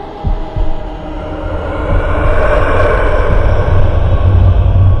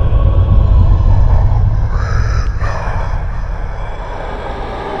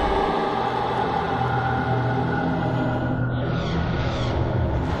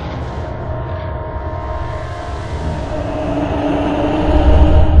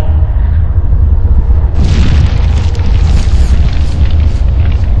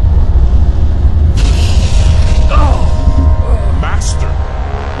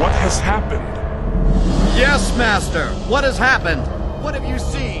 What has happened? What have you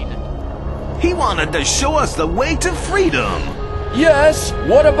seen? He wanted to show us the way to freedom. Yes,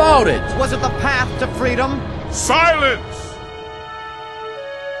 what about it? Was it the path to freedom? Silence!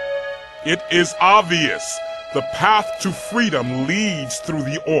 It is obvious. The path to freedom leads through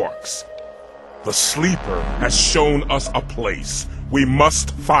the orcs. The Sleeper has shown us a place. We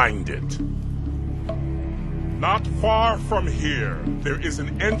must find it. Not far from here, there is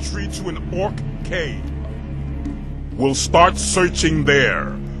an entry to an orc cave. We'll start searching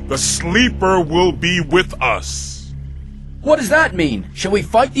there. The Sleeper will be with us. What does that mean? Shall we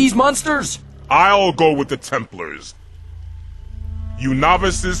fight these monsters? I'll go with the Templars. You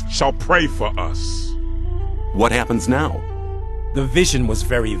novices shall pray for us. What happens now? The vision was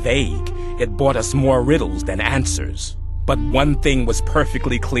very vague. It brought us more riddles than answers. But one thing was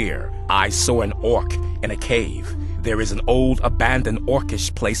perfectly clear. I saw an orc in a cave. There is an old abandoned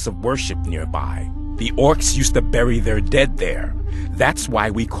orcish place of worship nearby. The orcs used to bury their dead there. That's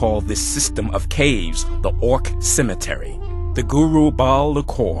why we call this system of caves the Orc Cemetery. The Guru Baal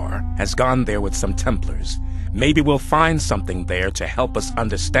Lakor has gone there with some Templars. Maybe we'll find something there to help us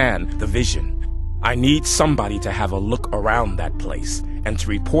understand the vision. I need somebody to have a look around that place and to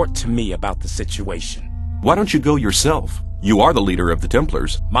report to me about the situation. Why don't you go yourself? You are the leader of the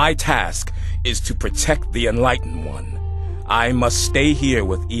Templars. My task is to protect the Enlightened One. I must stay here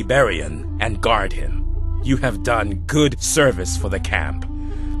with Iberian and guard him. You have done good service for the camp.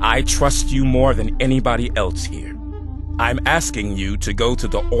 I trust you more than anybody else here. I'm asking you to go to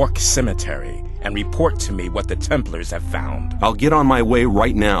the Orc Cemetery and report to me what the Templars have found. I'll get on my way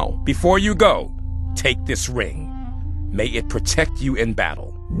right now. Before you go, take this ring. May it protect you in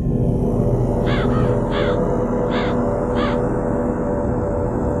battle.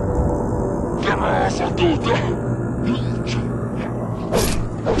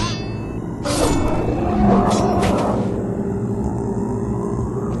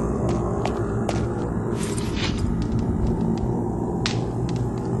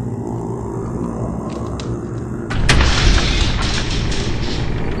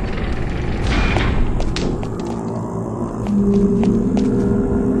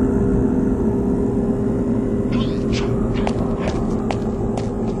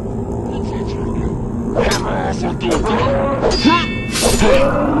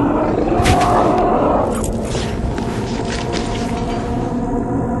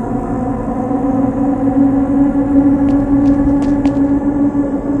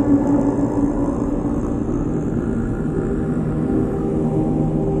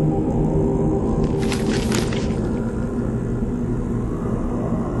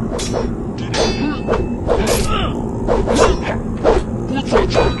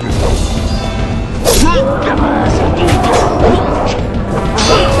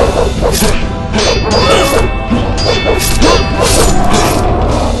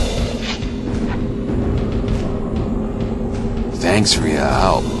 Thanks for your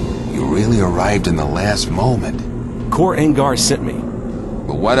help. You really arrived in the last moment. Kor Angar sent me.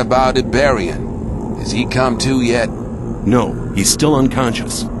 But what about Iberian? Has he come to yet? No, he's still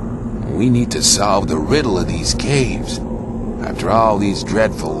unconscious. We need to solve the riddle of these caves. After all these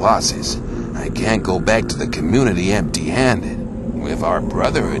dreadful losses, I can't go back to the community empty-handed. If our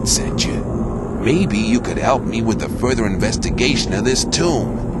brotherhood sent you, maybe you could help me with the further investigation of this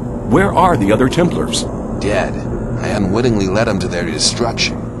tomb. Where are the other Templars? Dead. I unwittingly led them to their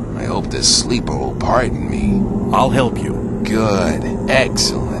destruction. I hope this Sleeper will pardon me. I'll help you. Good.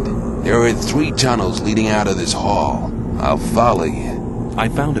 Excellent. There are 3 tunnels leading out of this hall. I'll follow you. I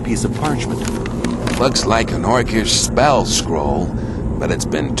found a piece of parchment. Looks like an orcish spell scroll, but it's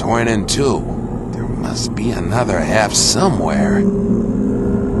been torn in two. There must be another half somewhere.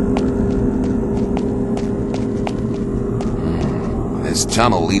 This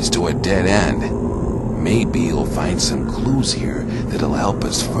tunnel leads to a dead end. Maybe you'll find some clues here that'll help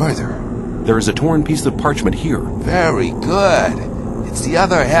us further. There is a torn piece of parchment here. Very good. It's the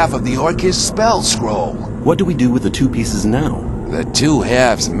other half of the orcish spell scroll. What do we do with the two pieces now? The two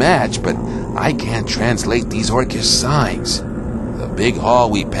halves match, but I can't translate these orcish signs. The big hall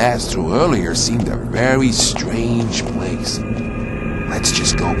we passed through earlier seemed a very strange place. Let's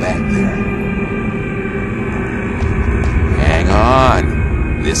just go back there. Hang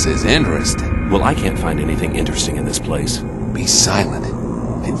on. This is interesting. Well, I can't find anything interesting in this place. Be silent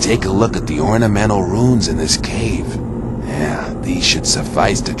and take a look at the ornamental runes in this cave. Yeah, these should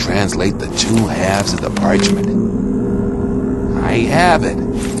suffice to translate the two halves of the parchment. I have it.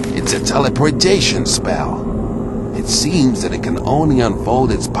 It's a teleportation spell. It seems that it can only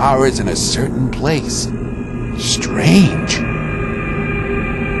unfold its powers in a certain place. Strange.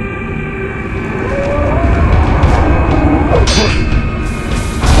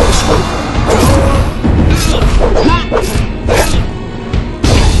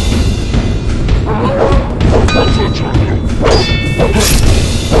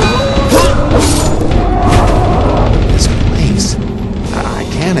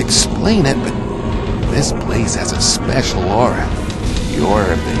 Explain it, but this place has a special aura. The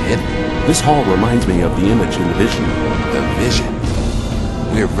aura of the hidden. This hall reminds me of the image in the vision. The vision?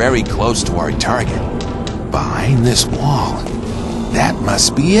 We're very close to our target. Behind this wall. That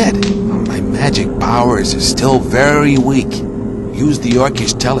must be it. My magic powers are still very weak. Use the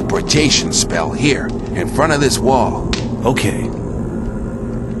orcish teleportation spell here, in front of this wall. Okay.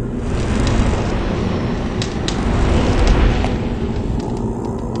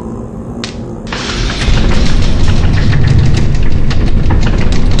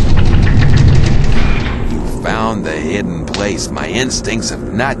 My instincts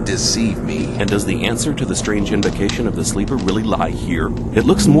have not deceived me. And does the answer to the strange invocation of the sleeper really lie here? It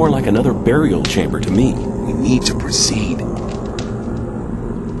looks more like another burial chamber to me. We need to proceed.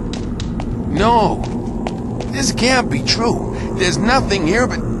 No! This can't be true. There's nothing here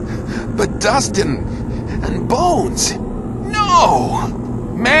but dust and bones. No!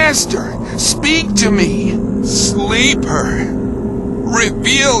 Master, speak to me! Sleeper!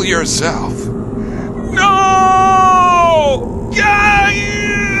 Reveal yourself! No!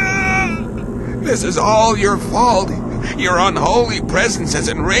 This is all your fault. Your unholy presence has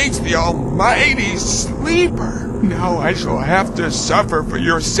enraged the almighty Sleeper. Now I shall have to suffer for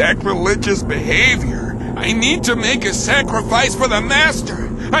your sacrilegious behavior. I need to make a sacrifice for the Master.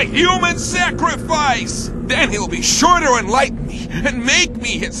 A human sacrifice! Then he'll be sure to enlighten me and make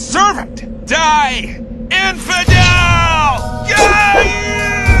me his servant. Die, infidel!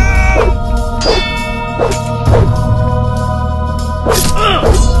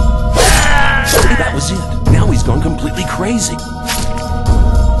 That was it. Now he's gone completely crazy.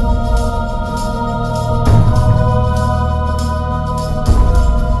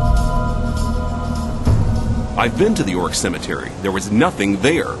 I've been to the Orc Cemetery. There was nothing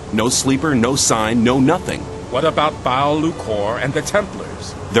there. No sleeper, no sign, no nothing. What about Baal Lucor and the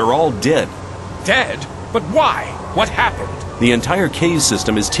Templars? They're all dead. Dead? But why? What happened? The entire cave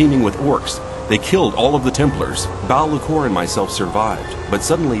system is teeming with orcs. They killed all of the Templars. Baal Lucor and myself survived, but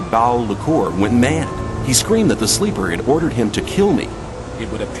suddenly Baal Lucor went mad. He screamed that the sleeper had ordered him to kill me. It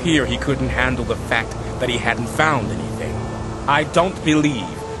would appear he couldn't handle the fact that he hadn't found anything. I don't believe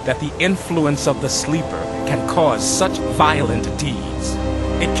that the influence of the sleeper can cause such violent deeds.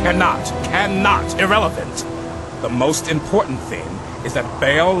 It cannot, irrelevant. The most important thing is that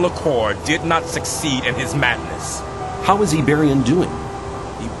Baal Lucor did not succeed in his madness. How is Iberian doing?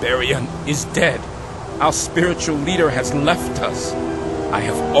 Iberian is dead. Our spiritual leader has left us. I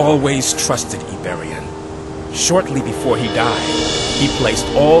have always trusted Iberian. Shortly before he died, he placed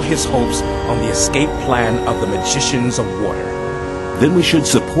all his hopes on the escape plan of the Magicians of Water. Then we should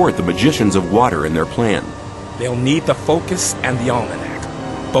support the Magicians of Water in their plan. They'll need the Focus and the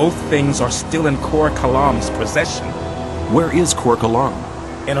Almanac. Both things are still in Kor Kalam's possession. Where is Kor Kalam?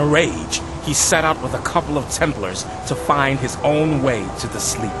 In a rage, he set out with a couple of Templars to find his own way to the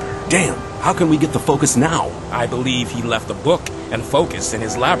sleeper. Damn! How can we get the Focus now? I believe he left the book and Focus in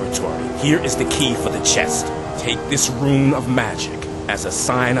his laboratory. Here is the key for the chest. Take this rune of magic as a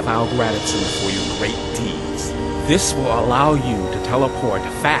sign of our gratitude for your great deeds. This will allow you to teleport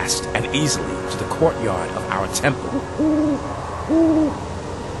fast and easily to the courtyard of our temple.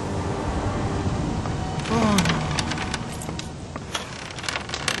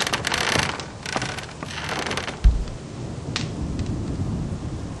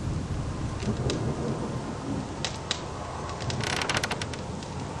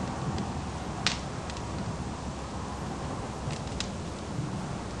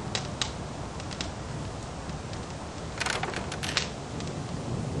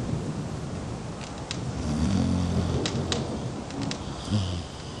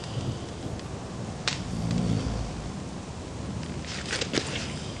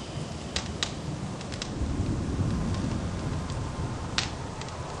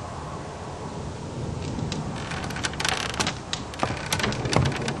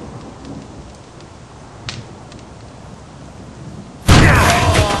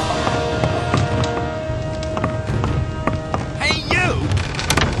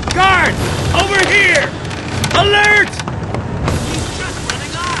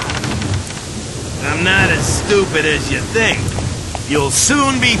 I'm not as stupid as you think. You'll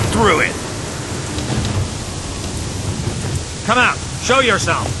soon be through it. Come out. Show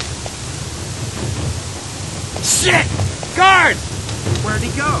yourself. Shit! Guard! Where'd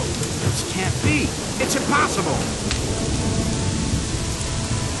he go? This can't be. It's impossible.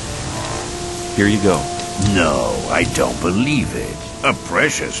 Here you go. No, I don't believe it. A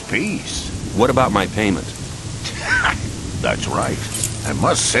precious piece. What about my payment? That's right. I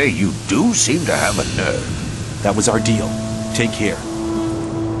must say you do seem to have a nerve. That was our deal. Take care.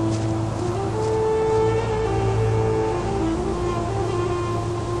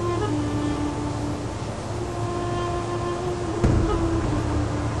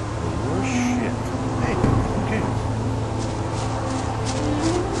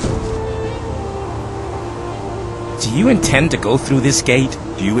 Do you intend to go through this gate?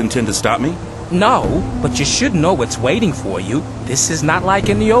 Do you intend to stop me? No, but you should know what's waiting for you. This is not like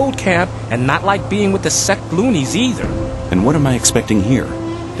in the old camp, and not like being with the sect loonies either. And what am I expecting here?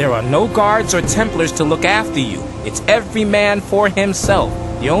 There are no guards or Templars to look after you. It's every man for himself.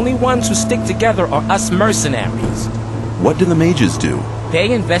 The only ones who stick together are us mercenaries. What do the mages do?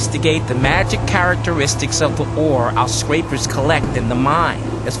 They investigate the magic characteristics of the ore our scrapers collect in the mine.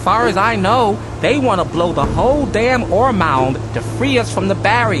 As far as I know, they want to blow the whole damn ore mound to free us from the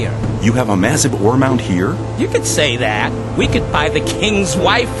barrier. You have a massive ore mound here? You could say that. We could buy the king's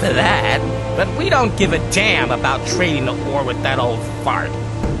wife for that. But we don't give a damn about trading the ore with that old fart.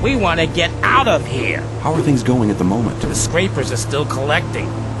 We want to get out of here. How are things going at the moment? The scrapers are still collecting.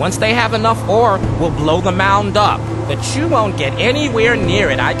 Once they have enough ore, we'll blow the mound up. But you won't get anywhere near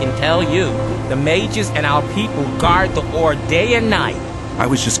it, I can tell you. The mages and our people guard the ore day and night. I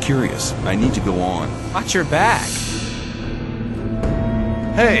was just curious. I need to go on. Watch your back.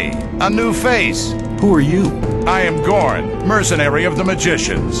 Hey, a new face. Who are you? I am Gorn, mercenary of the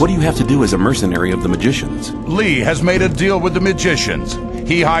Magicians. What do you have to do as a mercenary of the Magicians? Lee has made a deal with the Magicians.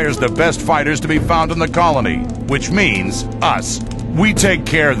 He hires the best fighters to be found in the colony, which means us. We take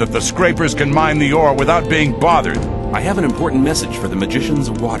care that the scrapers can mine the ore without being bothered. I have an important message for the Magicians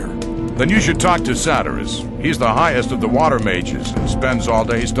of Water. Then you should talk to Satyrus. He's the highest of the water mages and spends all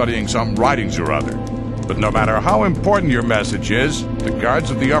day studying some writings or other. But no matter how important your message is, the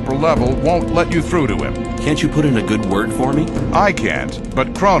guards at the upper level won't let you through to him. Can't you put in a good word for me? I can't,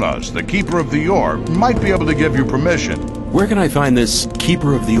 but Kronos, the keeper of the ore, might be able to give you permission. Where can I find this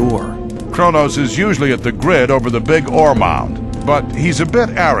keeper of the ore? Kronos is usually at the grid over the big ore mound, but he's a bit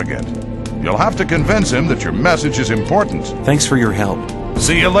arrogant. You'll have to convince him that your message is important. Thanks for your help.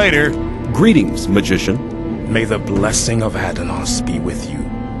 See you later. Greetings, magician. May the blessing of Adanos be with you.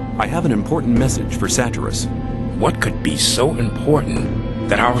 I have an important message for Satyrus. What could be so important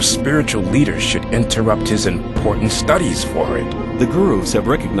that our spiritual leader should interrupt his important studies for it? The gurus have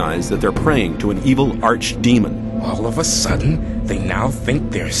recognized that they're praying to an evil archdemon. All of a sudden, they now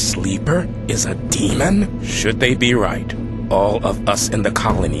think their sleeper is a demon? Should they be right, all of us in the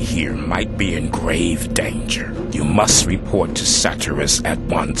colony here might be in grave danger. You must report to Satyrus at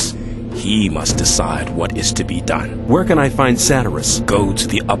once. He must decide what is to be done. Where can I find Satyrus? Go to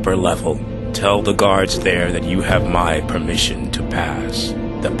the upper level. Tell the guards there that you have my permission to pass.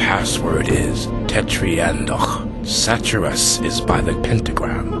 The password is Tetriandoch. Satyrus is by the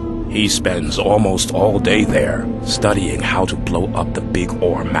pentagram. He spends almost all day there, studying how to blow up the big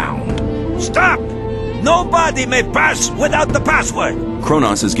ore mound. Stop! Nobody may pass without the password!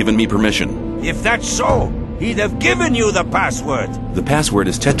 Kronos has given me permission. If that's so, he'd have given you the password. The password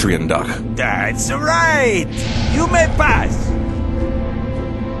is Tetriandoch. That's right! You may pass!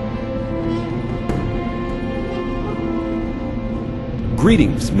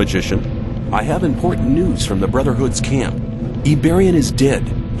 Greetings, magician. I have important news from the Brotherhood's camp. Iberion is dead.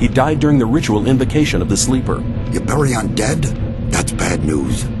 He died during the ritual invocation of the Sleeper. Iberion dead? That's bad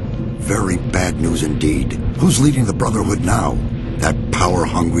news. Very bad news indeed. Who's leading the Brotherhood now? That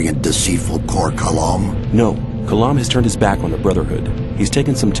power-hungry and deceitful Kor Kalam? No, Kalam has turned his back on the Brotherhood. He's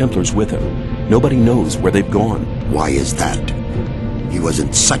taken some Templars with him. Nobody knows where they've gone. Why is that? He was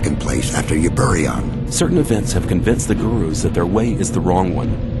in second place after Iberion. Certain events have convinced the gurus that their way is the wrong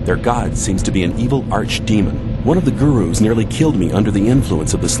one. Their god seems to be an evil archdemon. One of the gurus nearly killed me under the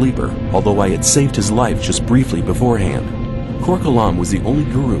influence of the Sleeper, although I had saved his life just briefly beforehand. Kor Kalam was the only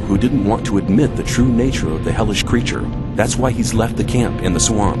guru who didn't want to admit the true nature of the hellish creature. That's why he's left the camp in the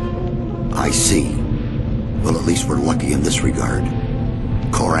swamp. I see. Well, at least we're lucky in this regard.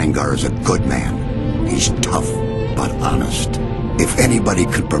 Korangar is a good man. He's tough, but honest. If anybody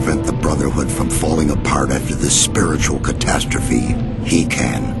could prevent the Brotherhood from falling apart after this spiritual catastrophe, he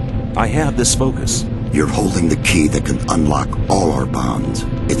can. I have this focus. You're holding the key that can unlock all our bonds.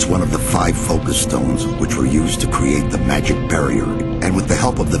 It's one of the 5 focus stones which were used to create the magic barrier. And with the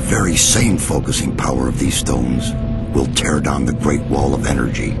help of the very same focusing power of these stones, we'll tear down the Great Wall of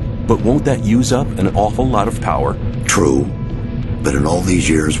Energy. But won't that use up an awful lot of power? True. But in all these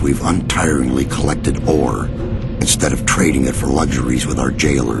years, we've untiringly collected ore, instead of trading it for luxuries with our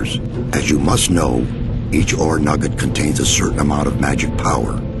jailers. As you must know, each ore nugget contains a certain amount of magic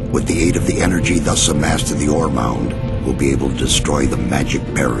power. With the aid of the energy thus amassed in the ore mound, we'll be able to destroy the magic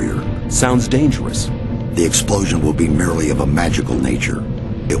barrier. Sounds dangerous. The explosion will be merely of a magical nature.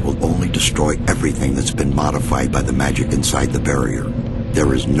 It will only destroy everything that's been modified by the magic inside the barrier.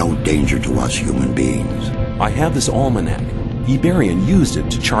 There is no danger to us human beings. I have this almanac. Iberian used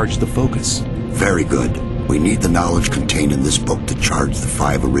it to charge the focus. Very good. We need the knowledge contained in this book to charge the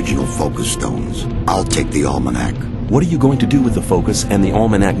 5 original focus stones. I'll take the almanac. What are you going to do with the focus and the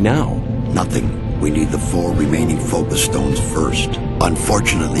almanac now? Nothing. We need the 4 remaining focus stones first.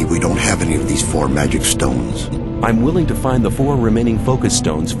 Unfortunately, we don't have any of these 4 magic stones. I'm willing to find the 4 remaining focus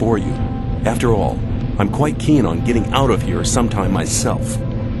stones for you. After all, I'm quite keen on getting out of here sometime myself.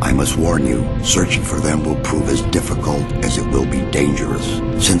 I must warn you, searching for them will prove as difficult as it will be dangerous.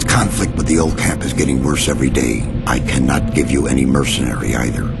 Since conflict with the old camp is getting worse every day, I cannot give you any mercenary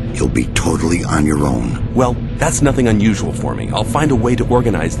either. You'll be totally on your own. Well, that's nothing unusual for me. I'll find a way to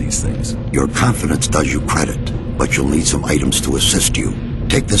organize these things. Your confidence does you credit, but you'll need some items to assist you.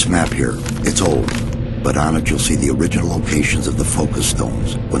 Take this map here. It's old, but on it you'll see the original locations of the focus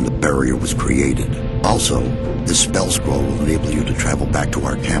stones when the barrier was created. Also, this spell scroll will enable you to travel back to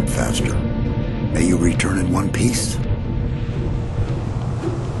our camp faster. May you return in one piece.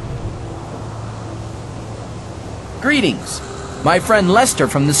 Greetings. My friend Lester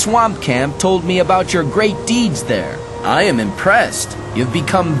from the swamp camp told me about your great deeds there. I am impressed. You've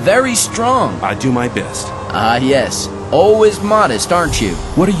become very strong. I do my best. Ah, yes. Always modest, aren't you?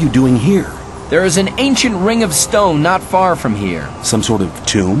 What are you doing here? There is an ancient ring of stone not far from here. Some sort of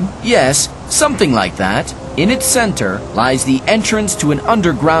tomb? Yes, something like that. In its center lies the entrance to an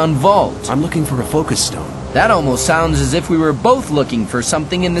underground vault. I'm looking for a focus stone. That almost sounds as if we were both looking for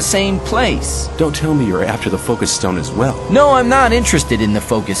something in the same place. Don't tell me you're after the focus stone as well. No, I'm not interested in the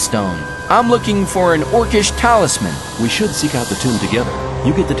focus stone. I'm looking for an orcish talisman. We should seek out the tomb together.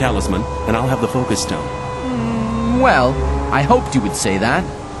 You get the talisman, and I'll have the focus stone. Well, I hoped you would say that.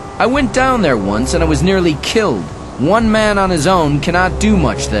 I went down there once and I was nearly killed. One man on his own cannot do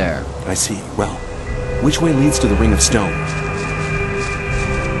much there. I see. Well, which way leads to the Ring of Stone?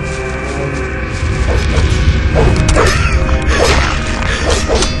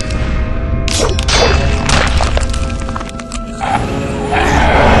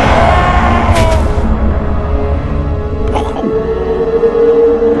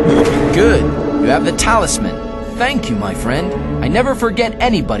 Good. You have the talisman. Thank you, my friend. I never forget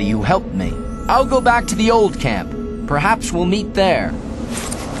anybody who helped me. I'll go back to the old camp. Perhaps we'll meet there.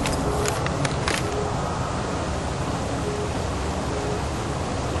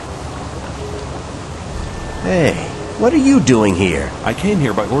 Hey, what are you doing here? I came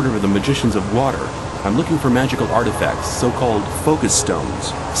here by order of the Magicians of Water. I'm looking for magical artifacts, so-called focus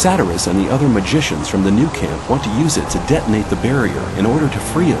stones. Satyrus and the other magicians from the new camp want to use it to detonate the barrier in order to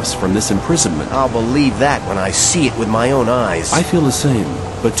free us from this imprisonment. I'll believe that when I see it with my own eyes. I feel the same,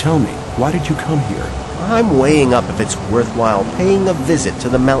 but tell me, why did you come here? I'm weighing up if it's worthwhile paying a visit to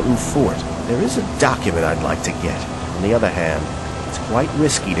the mountain fort. There is a document I'd like to get. On the other hand, it's quite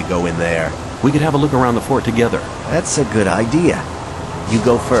risky to go in there. We could have a look around the fort together. That's a good idea. You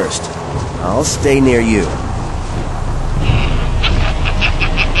go first. I'll stay near you.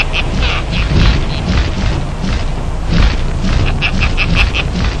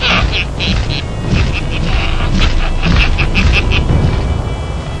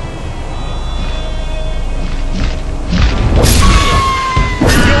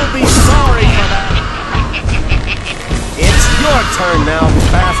 You'll be sorry for that. It's your turn now,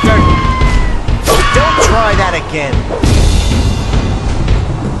 bastard. Don't try that again.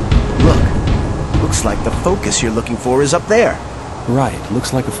 Looks like the focus you're looking for is up there. Right,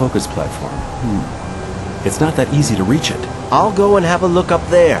 looks like a focus platform. It's not that easy to reach it. I'll go and have a look up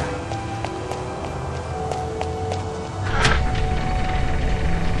there.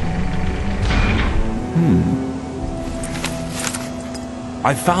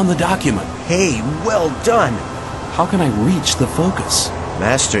 I found the document. Hey, well done. How can I reach the focus?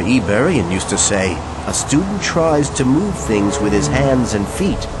 Master Iberian used to say, a student tries to move things with his hands and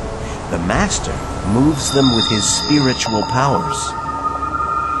feet. The master moves them with his spiritual powers.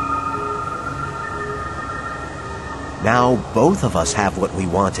 Now both of us have what we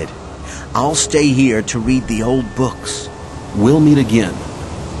wanted. I'll stay here to read the old books. We'll meet again.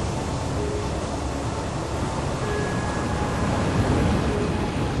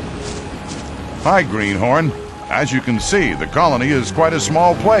 Hi, Greenhorn. As you can see, the colony is quite a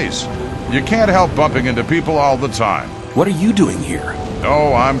small place. You can't help bumping into people all the time. What are you doing here?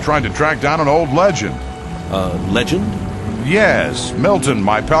 Oh, I'm trying to track down an old legend. Legend? Yes. Milton,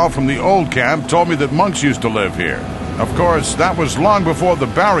 my pal from the old camp, told me that monks used to live here. Of course, that was long before the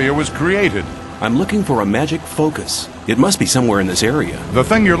barrier was created. I'm looking for a magic focus. It must be somewhere in this area. The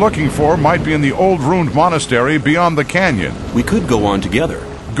thing you're looking for might be in the old ruined monastery beyond the canyon. We could go on together.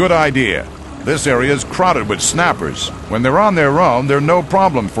 Good idea. This area is crowded with snappers. When they're on their own, they're no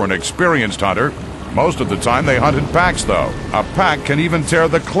problem for an experienced hunter. Most of the time they hunt in packs, though. A pack can even tear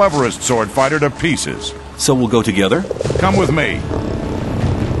the cleverest sword fighter to pieces. So we'll go together? Come with me.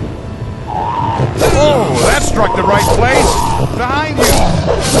 Oh, that struck the right place! Behind you!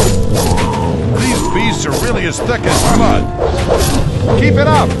 These beasts are really as thick as mud. Keep it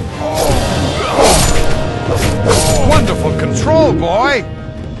up! Wonderful control, boy!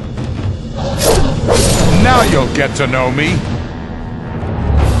 Now you'll get to know me.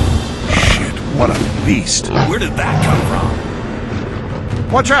 Shit, what a beast. Where did that come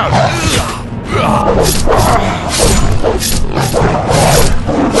from? Watch out!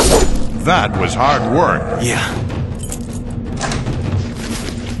 That was hard work. Yeah.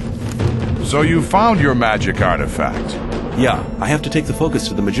 So you found your magic artifact? Yeah, I have to take the focus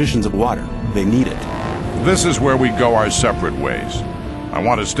to the Magicians of Water. They need it. This is where we go our separate ways. I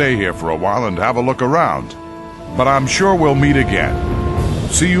want to stay here for a while and have a look around. But I'm sure we'll meet again.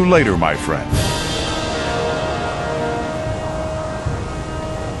 See you later, my friend.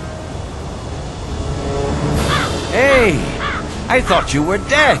 Hey! I thought you were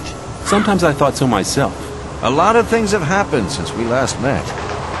dead. Sometimes I thought so myself. A lot of things have happened since we last met.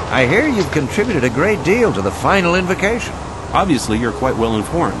 I hear you've contributed a great deal to the final invocation. Obviously, you're quite well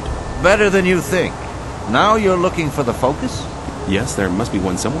informed. Better than you think. Now you're looking for the focus? Yes, there must be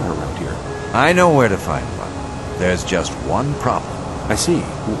one somewhere around here. I know where to find one. There's just one problem. I see.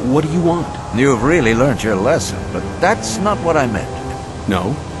 What do you want? You've really learned your lesson, but that's not what I meant.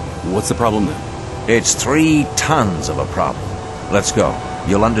 No? What's the problem then? It's 3 tons of a problem. Let's go.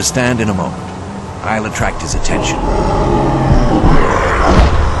 You'll understand in a moment. I'll attract his attention.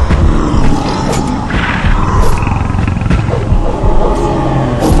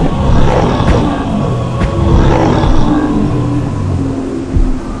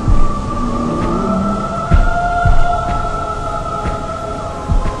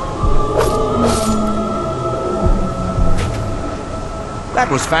 That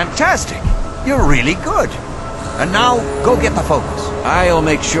was fantastic. You're really good. And now, go get the focus. I'll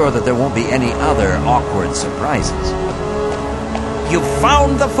make sure that there won't be any other awkward surprises. You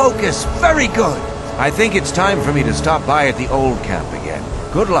found the focus. Very good. I think it's time for me to stop by at the old camp again.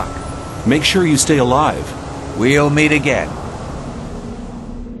 Good luck. Make sure you stay alive. We'll meet again.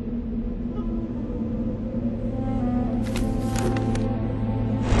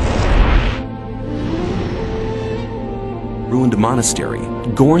 Ruined monastery.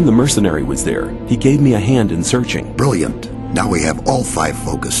 Gorn the mercenary was there. He gave me a hand in searching. Brilliant. Now we have all 5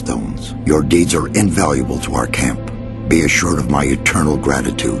 focus stones. Your deeds are invaluable to our camp. Be assured of my eternal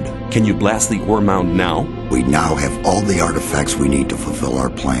gratitude. Can you blast the ore mound now? We now have all the artifacts we need to fulfill our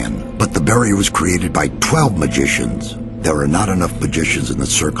plan. But the barrier was created by 12 magicians. There are not enough magicians in the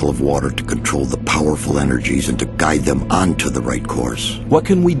circle of water to control the powerful energies and to guide them onto the right course. What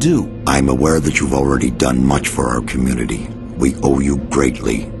can we do? I'm aware that you've already done much for our community. We owe you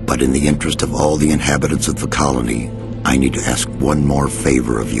greatly, but in the interest of all the inhabitants of the colony, I need to ask one more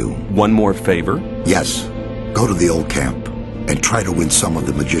favor of you. One more favor? Yes. Go to the old camp and try to win some of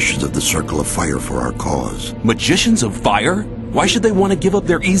the magicians of the Circle of Fire for our cause. Magicians of Fire? Why should they want to give up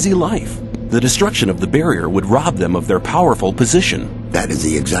their easy life? The destruction of the barrier would rob them of their powerful position. That is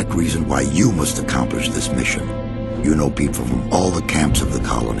the exact reason why you must accomplish this mission. You know people from all the camps of the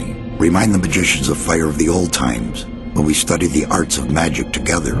colony. Remind the magicians of Fire of the old times, when we studied the arts of magic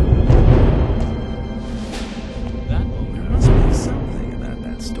together. There must be something about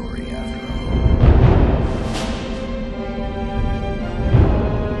that story after all.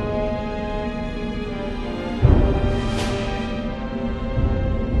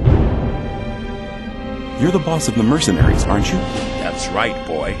 You're the boss of the mercenaries, aren't you? That's right,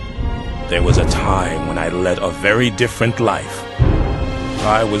 boy. There was a time when I led a very different life.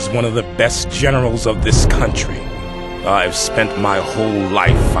 I was one of the best generals of this country. I've spent my whole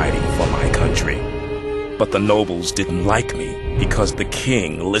life fighting for my country. But the nobles didn't like me because the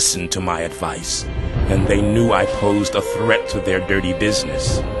king listened to my advice, and they knew I posed a threat to their dirty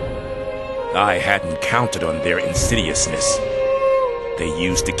business. I hadn't counted on their insidiousness. They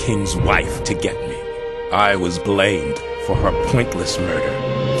used the king's wife to get me. I was blamed for her pointless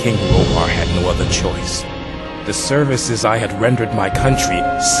murder. King Romar had no other choice. The services I had rendered my country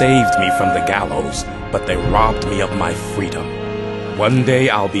saved me from the gallows, but they robbed me of my freedom. One day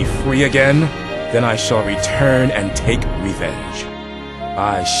I'll be free again, then I shall return and take revenge.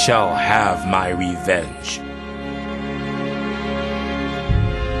 I shall have my revenge.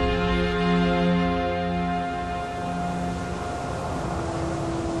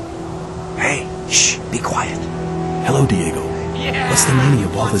 Hey, shh, be quiet. Hello, Diego. What's the meaning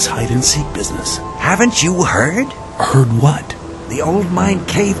of all this hide-and-seek business? Haven't you heard? Heard what? The old mine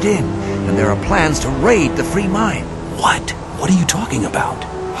caved in, and there are plans to raid the free mine. What? What are you talking about?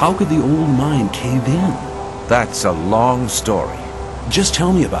 How could the old mine cave in? That's a long story. Just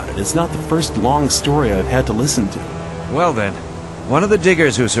tell me about it. It's not the first long story I've had to listen to. Well then, one of the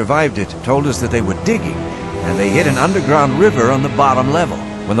diggers who survived it told us that they were digging, and they hit an underground river on the bottom level.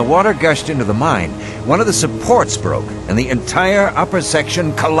 When the water gushed into the mine, one of the supports broke, and the entire upper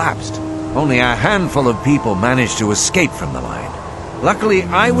section collapsed. Only a handful of people managed to escape from the mine. Luckily,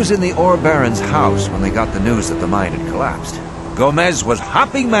 I was in the ore baron's house when they got the news that the mine had collapsed. Gomez was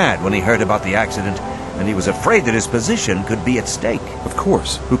hopping mad when he heard about the accident, and he was afraid that his position could be at stake. Of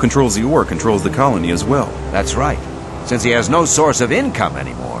course. Who controls the ore controls the colony as well. That's right. Since he has no source of income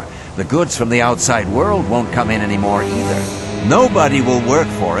anymore, the goods from the outside world won't come in anymore either. Nobody will work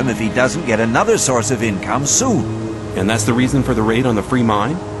for him if he doesn't get another source of income soon. And that's the reason for the raid on the free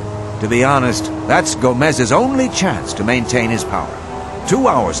mine? To be honest, that's Gomez's only chance to maintain his power. 2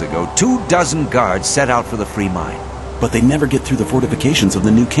 hours ago, 24 guards set out for the free mine. But they never get through the fortifications of the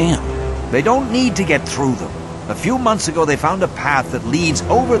new camp. They don't need to get through them. A few months ago, they found a path that leads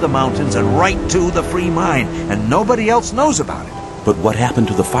over the mountains and right to the free mine, and nobody else knows about it. But what happened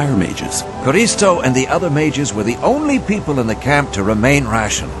to the fire mages? Coristo and the other mages were the only people in the camp to remain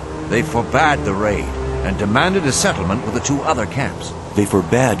rational. They forbade the raid and demanded a settlement with the 2 other camps. They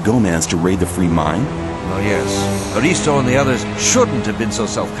forbade Gomez to raid the free mine? Oh yes. Coristo and the others shouldn't have been so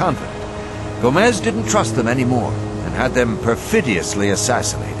self-confident. Gomez didn't trust them anymore and had them perfidiously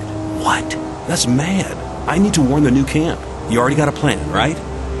assassinated. What? That's mad. I need to warn the new camp. You already got a plan, right?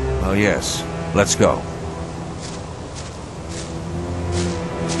 Oh yes. Let's go.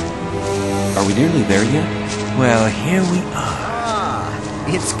 Are we nearly there yet? Well, here we are.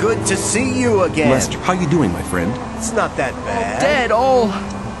 It's good to see you again. Lester, how you doing, my friend? It's not that bad. Dead, all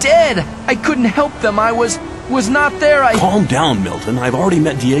dead. I couldn't help them. I was not there. Calm down, Milton. I've already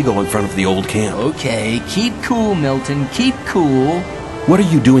met Diego in front of the old camp. Okay, keep cool, Milton. Keep cool. What are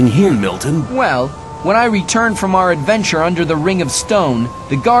you doing here, Milton? Well, when I returned from our adventure under the Ring of Stone,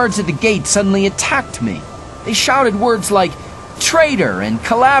 the guards at the gate suddenly attacked me. They shouted words like traitor and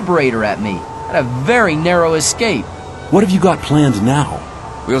collaborator at me. I had a very narrow escape. What have you got planned now?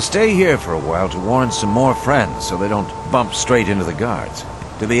 We'll stay here for a while to warn some more friends so they don't bump straight into the guards.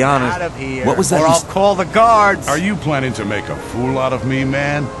 To be honest, out of here, what was that? Or I'll call the guards. Are you planning to make a fool out of me,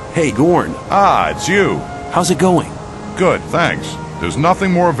 man? Hey, Gorn. Ah, it's you. How's it going? Good, thanks. There's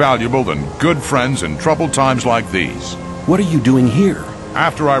nothing more valuable than good friends in troubled times like these. What are you doing here?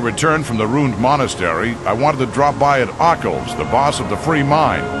 After I returned from the ruined monastery, I wanted to drop by at Akels, the boss of the free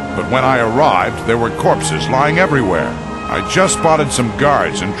mine. But when I arrived, there were corpses lying everywhere. I just spotted some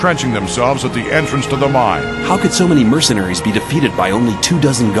guards entrenching themselves at the entrance to the mine. How could so many mercenaries be defeated by only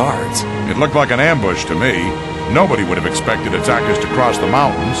 24 guards? It looked like an ambush to me. Nobody would have expected attackers to cross the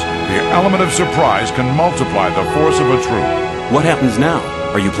mountains. The element of surprise can multiply the force of a troop. What happens now?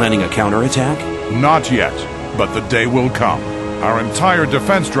 Are you planning a counterattack? Not yet, but the day will come. Our entire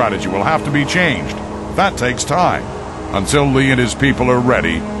defense strategy will have to be changed. That takes time. Until Lee and his people are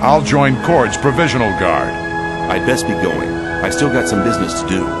ready, I'll join Cord's provisional guard. I'd best be going. I still got some business to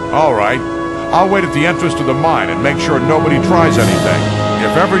do. All right. I'll wait at the entrance to the mine and make sure nobody tries anything.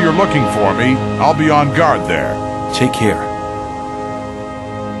 If ever you're looking for me, I'll be on guard there. Take care.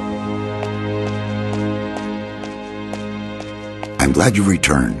 I'm glad you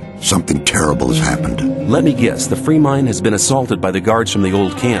returned. Something terrible has happened. Let me guess, the free mine has been assaulted by the guards from the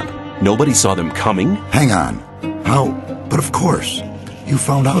old camp. Nobody saw them coming? Hang on. How? But of course. You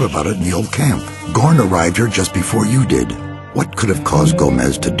found out about it in the old camp. Gorn arrived here just before you did. What could have caused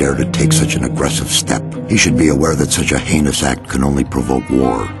Gomez to dare to take such an aggressive step? He should be aware that such a heinous act can only provoke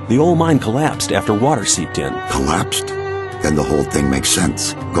war. The old mine collapsed after water seeped in. Collapsed? Then the whole thing makes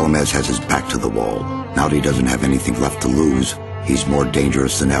sense. Gomez has his back to the wall. Now that he doesn't have anything left to lose, he's more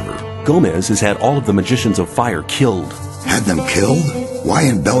dangerous than ever. Gomez has had all of the magicians of fire killed. Had them killed? Why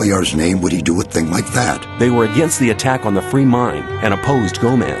in Beliar's name would he do a thing like that? They were against the attack on the free mine and opposed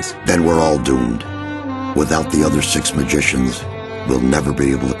Gomez. Then we're all doomed. Without the other 6 magicians, we'll never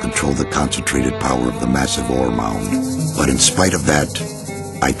be able to control the concentrated power of the massive ore mound. But in spite of that,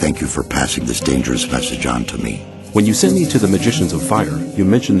 I thank you for passing this dangerous message on to me. When you sent me to the Magicians of Fire, you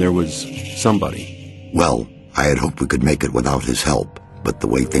mentioned there was somebody. Well, I had hoped we could make it without his help, but the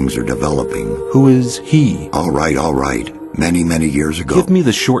way things are developing... Who is he? All right. Many, many years ago... Give me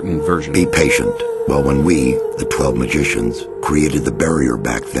the shortened version. Be patient. Well, when we, the 12 magicians, created the barrier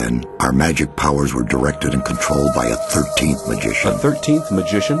back then, our magic powers were directed and controlled by a 13th magician. A 13th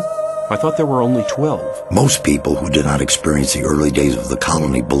magician? I thought there were only 12. Most people who did not experience the early days of the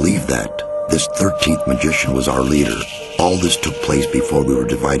colony believe that. This 13th magician was our leader. All this took place before we were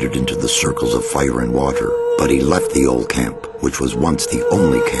divided into the circles of fire and water. But he left the old camp, which was once the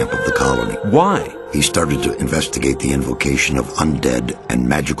only camp of the colony. Why? He started to investigate the invocation of undead and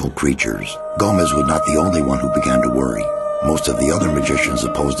magical creatures. Gomez was not the only one who began to worry. Most of the other magicians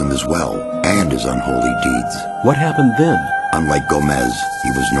opposed him as well, and his unholy deeds. What happened then? Unlike Gomez,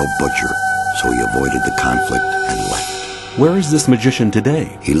 he was no butcher, so he avoided the conflict and left. Where is this magician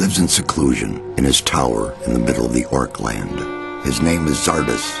today? He lives in seclusion, in his tower in the middle of the Orc land. His name is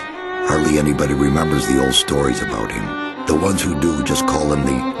Zardus. Hardly anybody remembers the old stories about him. The ones who do just call him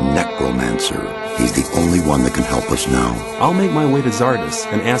the Necromancer. He's the only one that can help us now. I'll make my way to Zardus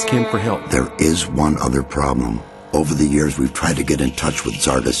and ask him for help. There is one other problem. Over the years, we've tried to get in touch with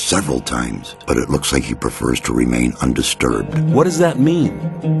Zardus several times, but it looks like he prefers to remain undisturbed. What does that mean?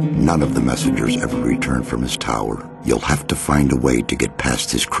 None of the messengers ever return from his tower. You'll have to find a way to get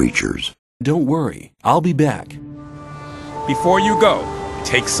past his creatures. Don't worry, I'll be back. Before you go,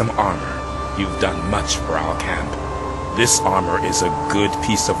 take some armor. You've done much for our camp. This armor is a good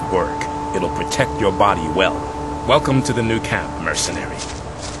piece of work. It'll protect your body well. Welcome to the new camp, mercenary.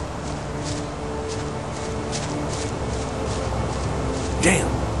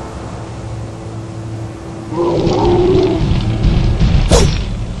 Damn.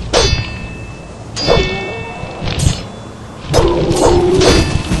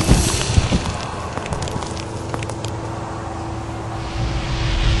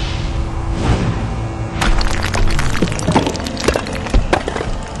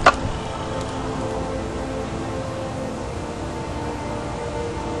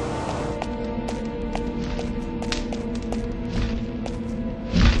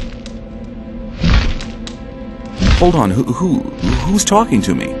 Hold on, who's talking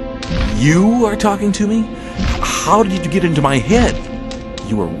to me? You are talking to me? How did you get into my head?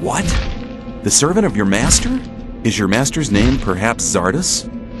 You are what? The servant of your master? Is your master's name perhaps Zardus?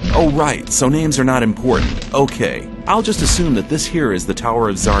 Oh right, so names are not important. Okay, I'll just assume that this here is the Tower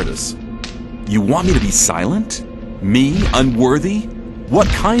of Zardus. You want me to be silent? Me, unworthy? What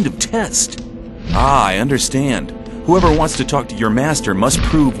kind of test? Ah, I understand. Whoever wants to talk to your master must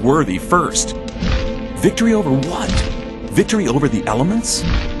prove worthy first. Victory over what? Victory over the elements?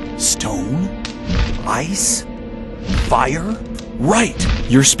 Stone? Ice? Fire? Right!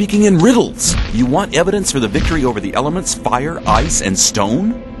 You're speaking in riddles! You want evidence for the victory over the elements, fire, ice, and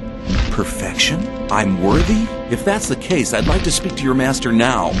stone? Perfection? I'm worthy? If that's the case, I'd like to speak to your master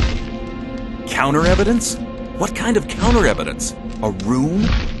now. Counter evidence? What kind of counter evidence? A rune?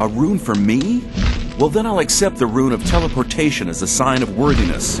 A rune for me? Well, then I'll accept the rune of teleportation as a sign of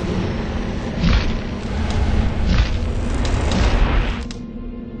worthiness.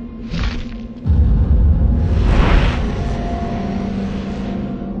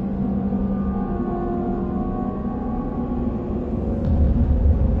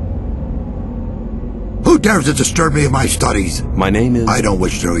 Who dares to disturb me in my studies? My name is... I don't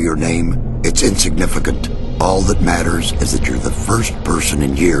wish to know your name. It's insignificant. All that matters is that you're the first person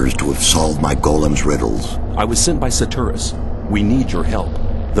in years to have solved my golem's riddles. I was sent by Saturus. We need your help.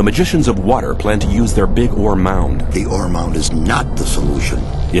 The Magicians of Water plan to use their big ore mound. The ore mound is not the solution.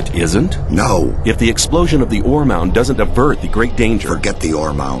 It isn't? No. If the explosion of the ore mound doesn't avert the great danger... Forget the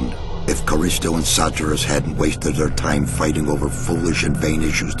ore mound. If Callisto and Saturus hadn't wasted their time fighting over foolish and vain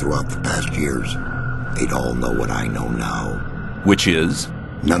issues throughout the past years, they'd all know what I know now. Which is?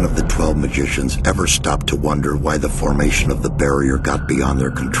 None of the 12 magicians ever stopped to wonder why the formation of the barrier got beyond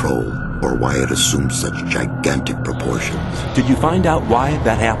their control, or why it assumed such gigantic proportions. Did you find out why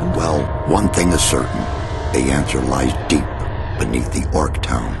that happened? Well, one thing is certain. The answer lies deep beneath the Orc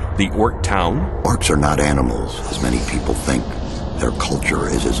Town. The Orc Town? Orcs are not animals, as many people think. Their culture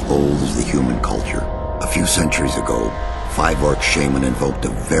is as old as the human culture. A few centuries ago, 5 Orc shaman invoked a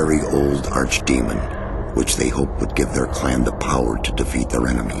very old archdemon, which they hoped would give their clan the power to defeat their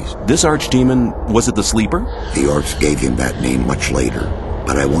enemies. This archdemon, was it the Sleeper? The orcs gave him that name much later,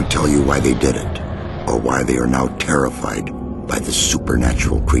 but I won't tell you why they did it, or why they are now terrified by this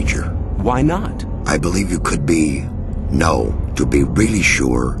supernatural creature. Why not? I believe you could be... No, to be really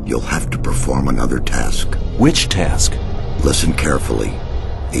sure, you'll have to perform another task. Which task? Listen carefully.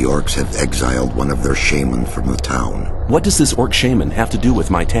 The orcs have exiled one of their shaman from the town. What does this orc shaman have to do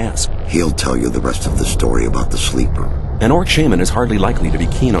with my task? He'll tell you the rest of the story about the Sleeper. An orc shaman is hardly likely to be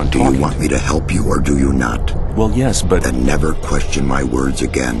keen on talking. Do you want me to help you or do you not? Well, yes, but... Then never question my words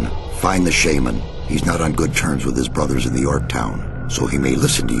again. Find the shaman. He's not on good terms with his brothers in the orc town, so he may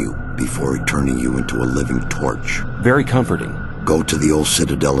listen to you before turning you into a living torch. Very comforting. Go to the old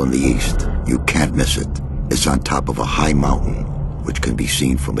citadel in the east. You can't miss it. It's on top of a high mountain, which can be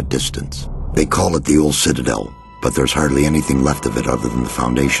seen from a distance. They call it the old citadel, but there's hardly anything left of it other than the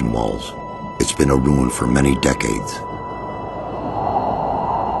foundation walls. It's been a ruin for many decades.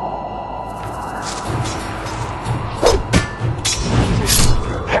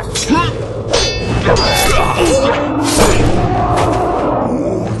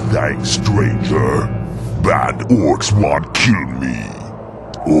 Oh, thanks, stranger. Bad orcs won't kill me.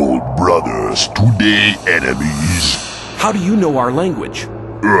 Old brothers, today enemies. How do you know our language?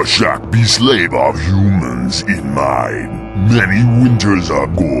 Urshak be slave of humans in mine, many winters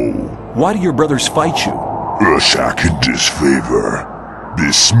ago. Why do your brothers fight you? Urshak in disfavor.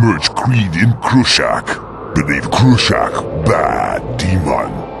 They smirch creed in Krushak. Believe Krushak bad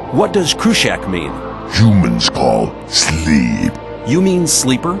demon. What does Krushak mean? Humans call sleep. You mean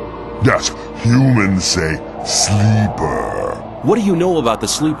sleeper? Yes, humans say sleeper. What do you know about the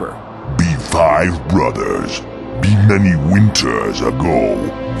Sleeper? Be 5 brothers. Be many winters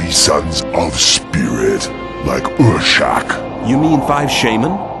ago. Be sons of spirit, like Urshak. You mean 5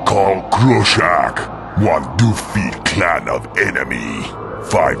 shaman? Call Krushak. One defeat clan of enemy.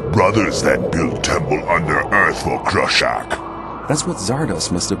 5 brothers that build temple under earth for Krushak. That's what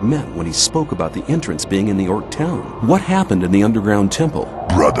Zardos must have meant when he spoke about the entrance being in the orc town. What happened in the underground temple?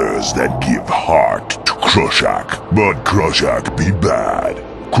 Brothers that give heart to Krushak, but Krushak be bad.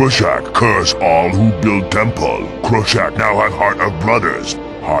 Krushak curse all who build temple. Krushak now have heart of brothers.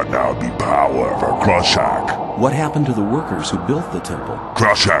 Heart now be power for Krushak. What happened to the workers who built the temple?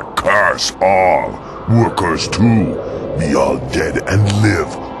 Krushak curse all. Workers too. Be all dead and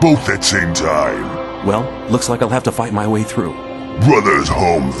live, both at same time. Well, looks like I'll have to fight my way through. Brothers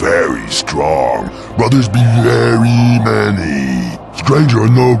home very strong. Brothers be very many. Stranger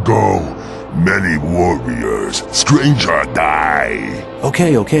no go. Many warriors. Stranger die.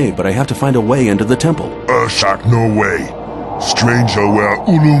 Okay, but I have to find a way into the temple. Urshak no way. Stranger wear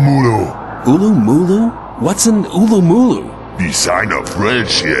Ulumulu. Ulumulu? What's an Ulumulu? The sign of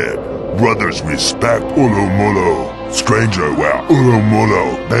friendship. Brothers respect Ulumulu. Stranger wear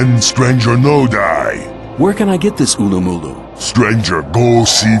Ulumulu. Then stranger no die. Where can I get this Ulumulu? Stranger, go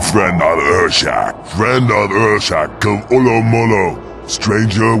see friend of Urshak. Friend of Urshak, come Ulumulu.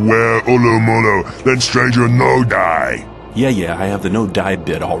 Stranger, wear Ulumulu. Then stranger, no die. Yeah, I have the no die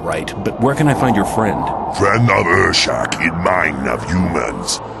bit all right. But where can I find your friend? Friend of Urshak in mind of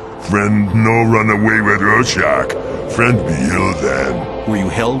humans. Friend no run away with Urshak. Friend be ill then. Were you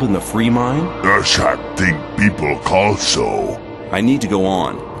held in the free mine? Urshak think people call so. I need to go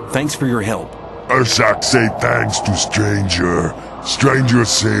on. Thanks for your help. Urshak say thanks to stranger. Stranger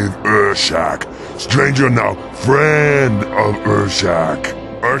save Urshak. Stranger now friend of Urshak.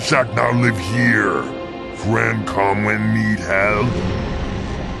 Urshak now live here. Friend come when need help.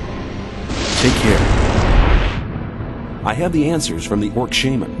 Take care. I have the answers from the orc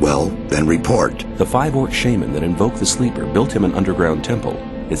shaman. Well, then report. The 5 orc shaman that invoked the Sleeper built him an underground temple.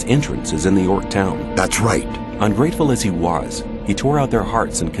 His entrance is in the orc town. That's right. Ungrateful as he was, he tore out their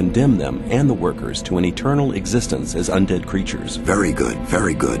hearts and condemned them and the workers to an eternal existence as undead creatures. Very good,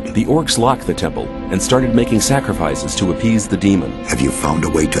 very good. The orcs locked the temple and started making sacrifices to appease the demon. Have you found a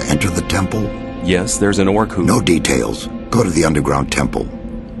way to enter the temple? Yes, there's an orc who... No details. Go to the underground temple.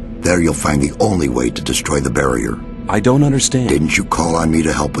 There you'll find the only way to destroy the barrier. I don't understand. Didn't you call on me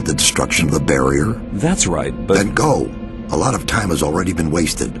to help with the destruction of the barrier? That's right, but... Then go. A lot of time has already been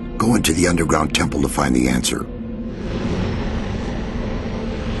wasted. Go into the underground temple to find the answer.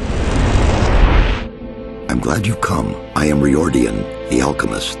 I'm glad you've come. I am Riordian, the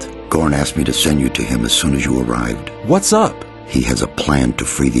alchemist. Gorn asked me to send you to him as soon as you arrived. What's up? He has a plan to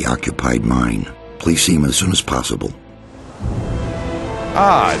free the occupied mine. Please see him as soon as possible.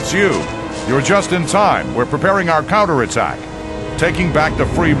 Ah, it's you. You're just in time. We're preparing our counterattack. Taking back the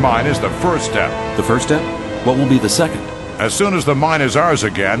free mine is the first step. The first step? What will be the second? As soon as the mine is ours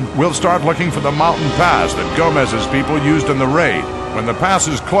again, we'll start looking for the mountain pass that Gomez's people used in the raid. When the pass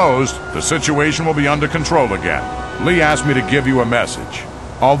is closed, the situation will be under control again. Lee asked me to give you a message.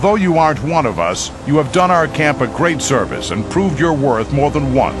 Although you aren't one of us, you have done our camp a great service and proved your worth more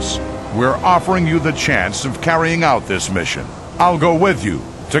than once. We're offering you the chance of carrying out this mission. I'll go with you.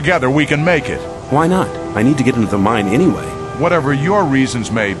 Together we can make it. Why not? I need to get into the mine anyway. Whatever your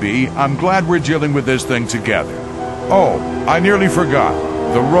reasons may be, I'm glad we're dealing with this thing together. Oh, I nearly forgot.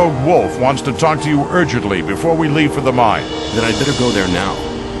 The rogue wolf wants to talk to you urgently before we leave for the mine. Then I'd better go there now.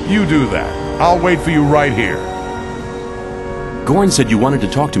 You do that. I'll wait for you right here. Gorn said you wanted to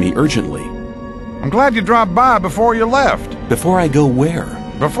talk to me urgently. I'm glad you dropped by before you left. Before I go where?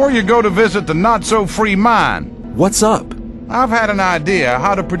 Before you go to visit the not-so-free mine. What's up? I've had an idea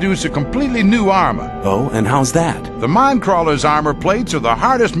how to produce a completely new armor. Oh, and how's that? The mine crawler's armor plates are the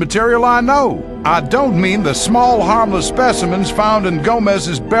hardest material I know. I don't mean the small, harmless specimens found in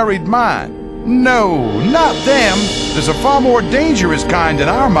Gomez's buried mine. No, not them. There's a far more dangerous kind in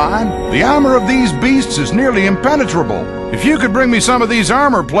our mine. The armor of these beasts is nearly impenetrable. If you could bring me some of these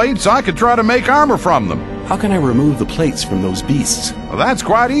armor plates, I could try to make armor from them. How can I remove the plates from those beasts? Well, that's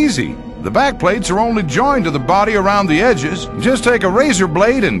quite easy. The back plates are only joined to the body around the edges. Just take a razor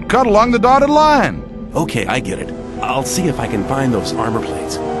blade and cut along the dotted line. Okay, I get it. I'll see if I can find those armor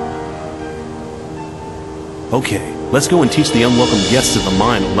plates. Okay, let's go and teach the unwelcome guests of the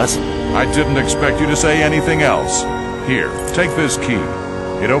mine a lesson. I didn't expect you to say anything else. Here, take this key.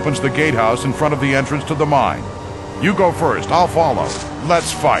 It opens the gatehouse in front of the entrance to the mine. You go first, I'll follow.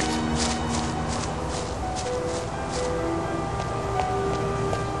 Let's fight.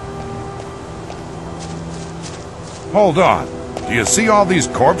 Hold on. Do you see all these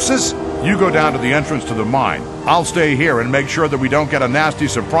corpses? You go down to the entrance to the mine. I'll stay here and make sure that we don't get a nasty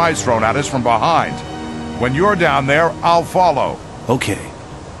surprise thrown at us from behind. When you're down there, I'll follow. Okay.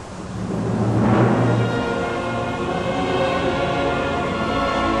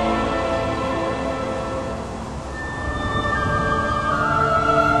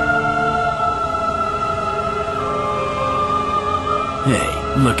 Hey,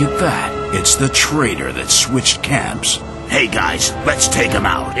 look at that. It's the traitor that switched camps. Hey guys, let's take him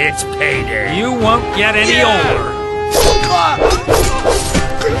out. It's payday. You won't get any older.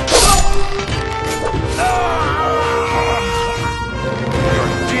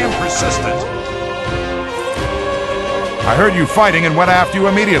 You're damn persistent. I heard you fighting and went after you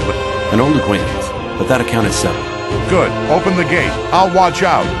immediately. An old acquaintance, but that account is settled. Good. Open the gate. I'll watch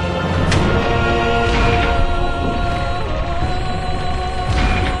out.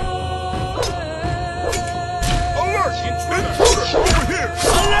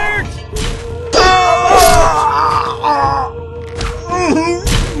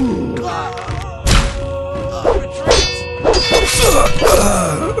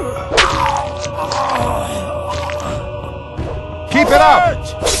 Keep it up! You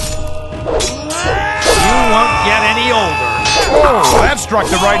won't get any older. Oh, that struck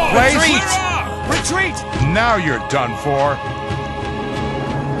the right place. Retreat! Now you're done for.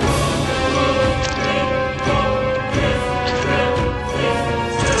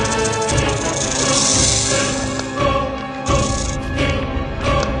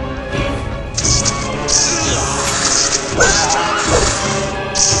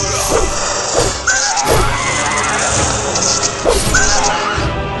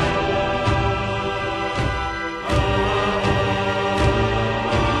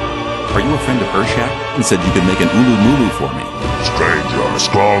 Are you a friend of Urshak? He said you could make an ulu mulu for me. Stranger,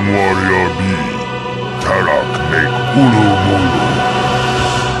 strong warrior be. Tarak make ulu mulu.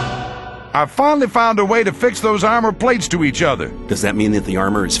 I finally found a way to fix those armor plates to each other. Does that mean that the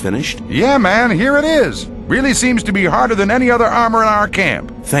armor is finished? Yeah, man, here it is. Really seems to be harder than any other armor in our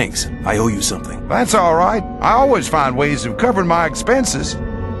camp. Thanks. I owe you something. That's all right. I always find ways of covering my expenses.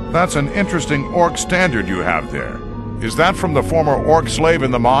 That's an interesting orc standard you have there. Is that from the former orc slave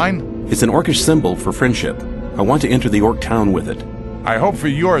in the mine? It's an orcish symbol for friendship. I want to enter the orc town with it. I hope for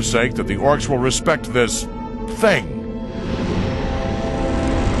your sake that the orcs will respect this thing.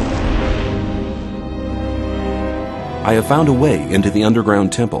 I have found a way into the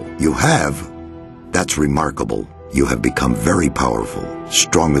underground temple. You have? That's remarkable. You have become very powerful,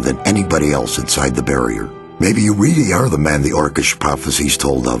 stronger than anybody else inside the barrier. Maybe you really are the man the orcish prophecies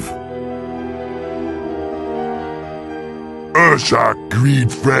told of. Urshak,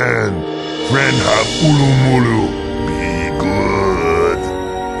 greed friend. Friend have ulumulu. Be good.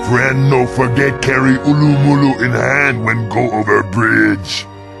 Friend no forget carry ulumulu in hand when go over bridge.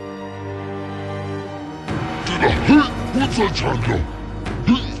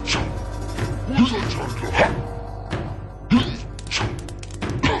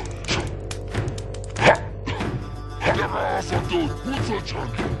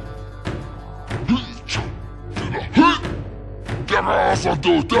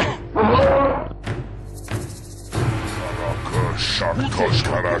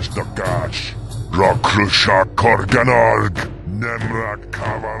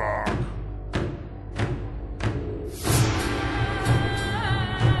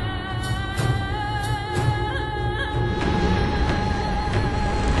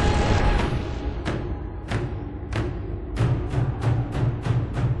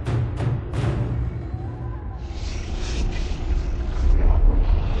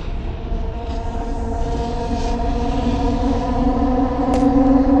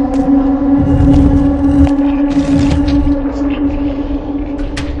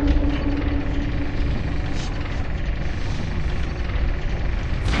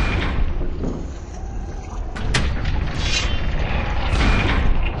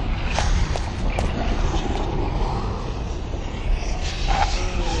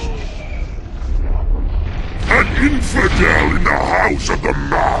 Infidel in the house of the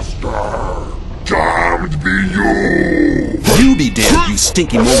Master! Damned be you! You be damned, you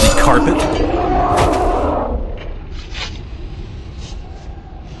stinky moldy carpet!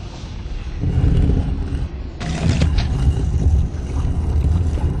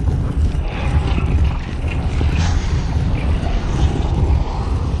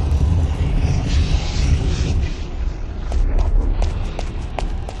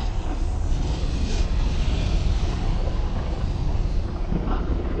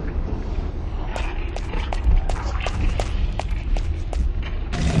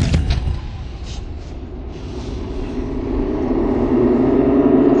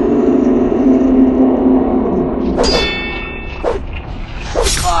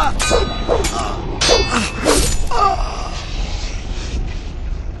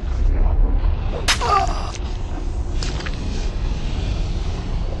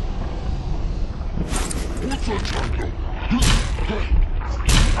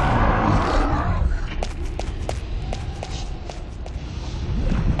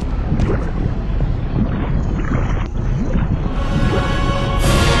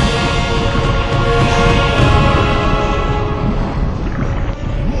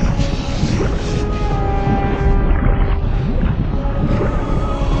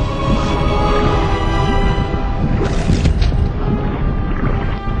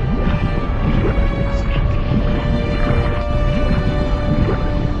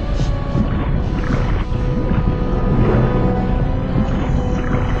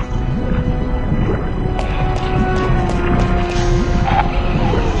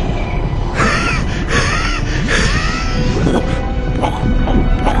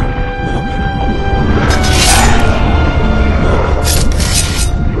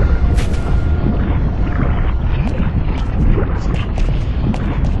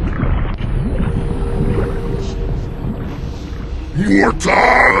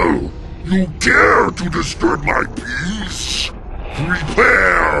 Mortal! You dare to disturb my peace?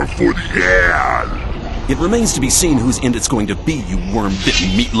 Prepare for the end! It remains to be seen whose end it's going to be, you worm-bitten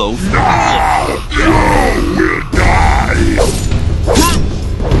meatloaf. Now you will die!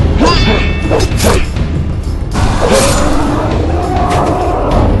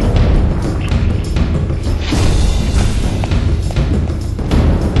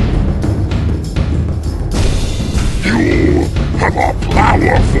 You have a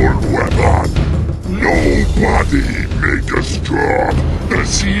powerful weapon. Nobody may disturb the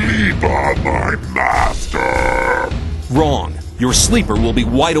sleep of my master. Wrong. Your sleeper will be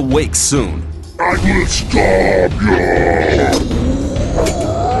wide awake soon. I will stop you.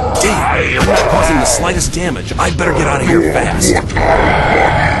 Damn, you're not causing the slightest damage. I'd better get out of here fast.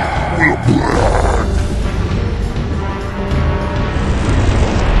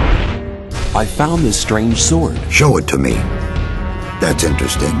 I found this strange sword. Show it to me. That's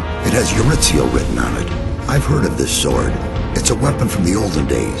interesting. It has Eurythiel written on it. I've heard of this sword. It's a weapon from the olden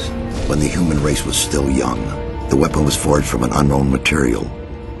days, when the human race was still young. The weapon was forged from an unknown material,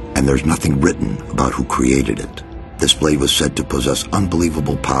 and there's nothing written about who created it. This blade was said to possess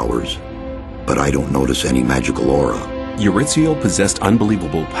unbelievable powers, but I don't notice any magical aura. Eurythiel possessed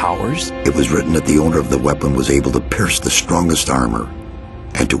unbelievable powers? It was written that the owner of the weapon was able to pierce the strongest armor,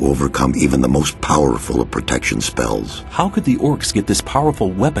 and to overcome even the most powerful of protection spells. How could the orcs get this powerful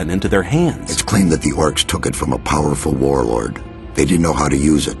weapon into their hands? It's claimed that the orcs took it from a powerful warlord. They didn't know how to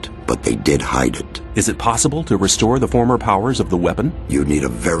use it, but they did hide it. Is it possible to restore the former powers of the weapon? You'd need a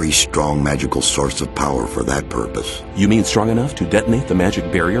very strong magical source of power for that purpose. You mean strong enough to detonate the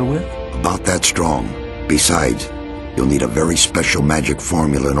magic barrier with? About that strong. Besides, you'll need a very special magic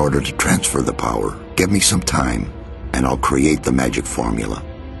formula in order to transfer the power. Give me some time, and I'll create the magic formula.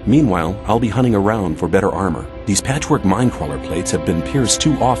 Meanwhile, I'll be hunting around for better armor. These patchwork minecrawler plates have been pierced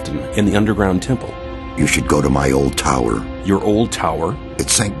too often in the underground temple. You should go to my old tower. Your old tower? It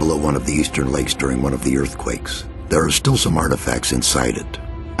sank below one of the eastern lakes during one of the earthquakes. There are still some artifacts inside it.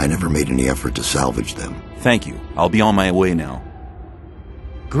 I never made any effort to salvage them. Thank you. I'll be on my way now.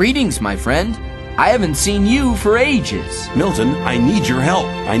 Greetings, my friend. I haven't seen you for ages. Milton, I need your help.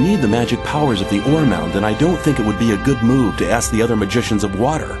 I need the magic powers of the ore mound, and I don't think it would be a good move to ask the other magicians of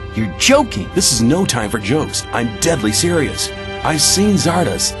water. You're joking. This is no time for jokes. I'm deadly serious. I've seen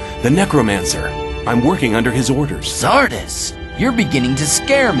Zardas, the necromancer. I'm working under his orders. Zardas? You're beginning to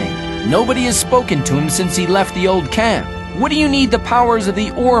scare me. Nobody has spoken to him since he left the old camp. What do you need the powers of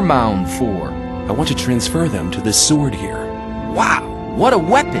the ore mound for? I want to transfer them to this sword here. Wow, what a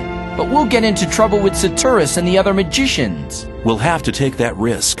weapon! But we'll get into trouble with Saturus and the other magicians. We'll have to take that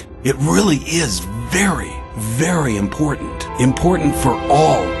risk. It really is very, very important. Important for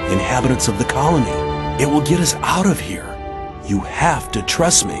all inhabitants of the colony. It will get us out of here. You have to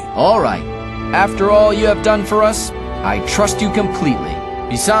trust me. All right. After all you have done for us, I trust you completely.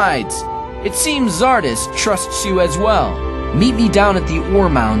 Besides, it seems Zardas trusts you as well. Meet me down at the ore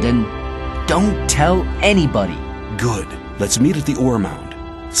mound and don't tell anybody. Good. Let's meet at the ore mound.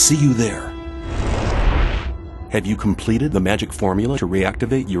 See you there. Have you completed the magic formula to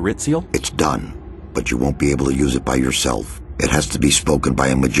reactivate Eurytziel? It's done, but you won't be able to use it by yourself. It has to be spoken by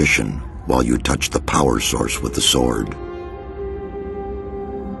a magician while you touch the power source with the sword.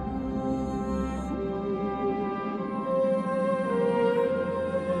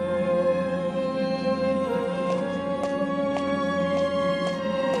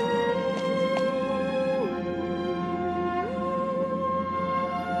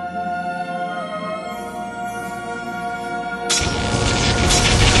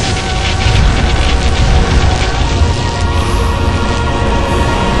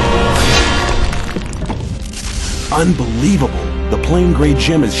 Unbelievable! The plain gray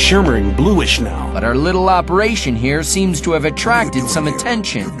gem is shimmering bluish now. But our little operation here seems to have attracted some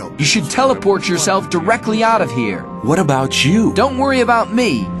attention. You should teleport yourself directly out of here. What about you? Don't worry about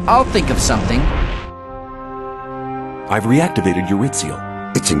me. I'll think of something. I've reactivated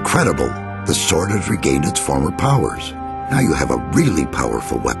Eurytziel. It's incredible. The sword has regained its former powers. Now you have a really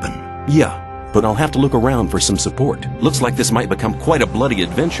powerful weapon. Yeah, but I'll have to look around for some support. Looks like this might become quite a bloody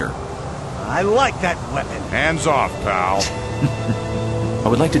adventure. I like that weapon. Hands off, pal. I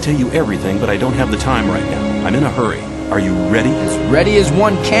would like to tell you everything, but I don't have the time right now. I'm in a hurry. Are you ready? As ready as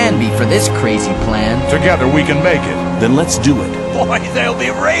one can be for this crazy plan. Together we can make it. Then let's do it. Boy, they'll be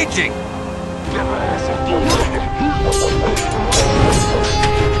raging.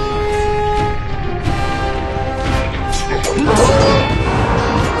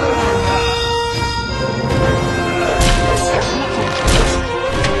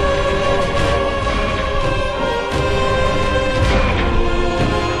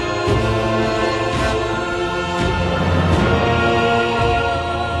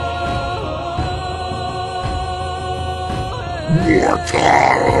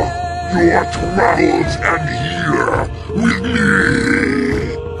 Mortal, your travels end here with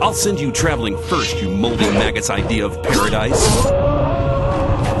me. I'll send you traveling first, you moldy maggot's idea of paradise.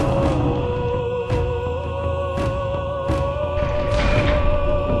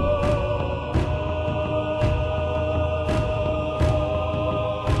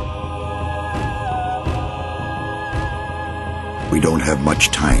 We don't have much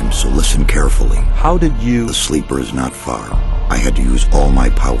time, so listen carefully. How did you... The sleeper is not far. I had to use all my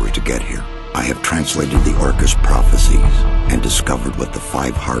power to get here. I have translated the Orcus prophecies and discovered what the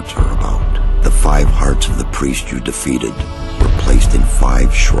 5 hearts are about. The 5 hearts of the priest you defeated were placed in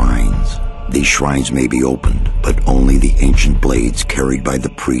 5 shrines. These shrines may be opened, but only the ancient blades carried by the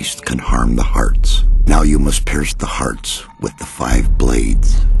priest can harm the hearts. Now you must pierce the hearts with the 5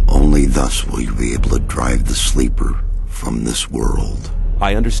 blades. Only thus will you be able to drive the sleeper from this world.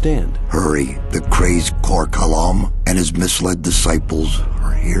 I understand. Hurry, the crazed Kor Kalam and his misled disciples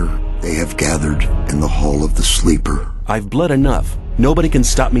are here. They have gathered in the Hall of the Sleeper. I've bled enough. Nobody can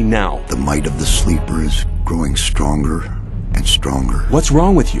stop me now. The might of the Sleeper is growing stronger and stronger. What's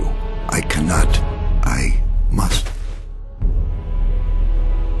wrong with you? I cannot. I must.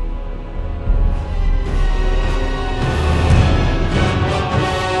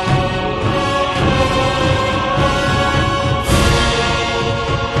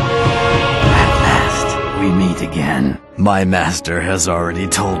 We meet again. My master has already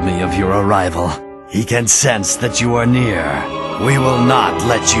told me of your arrival. He can sense that you are near. We will not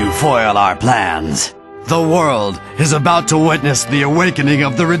let you foil our plans. The world is about to witness the awakening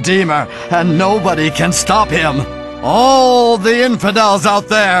of the Redeemer, and nobody can stop him. All the infidels out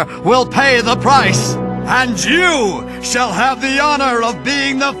there will pay the price, and you shall have the honor of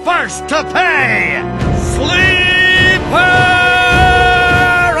being the first to pay! Sleeper!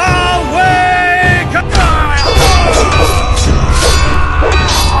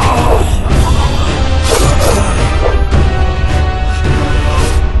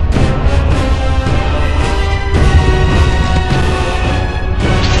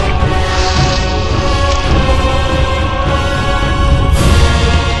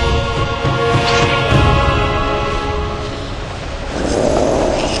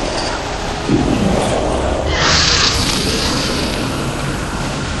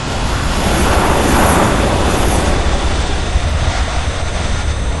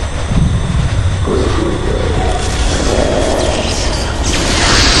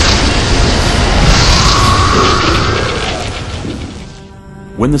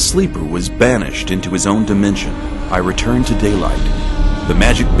 When the sleeper was banished into his own dimension, I returned to daylight. The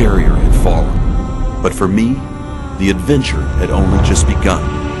magic barrier had fallen. But for me, the adventure had only just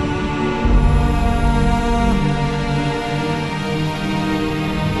begun.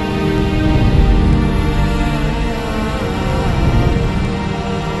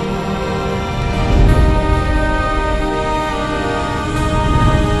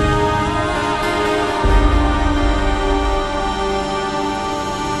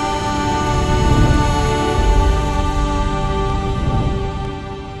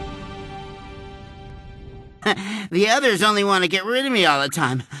 The others only want to get rid of me all the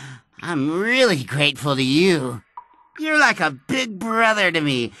time. I'm really grateful to you. You're like a big brother to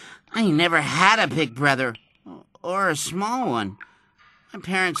me. I never had a big brother, or a small one. My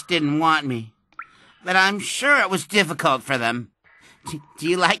parents didn't want me, but I'm sure it was difficult for them. Do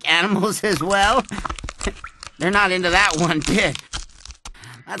you like animals as well? They're not into that one bit.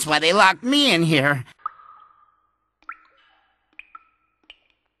 That's why they locked me in here.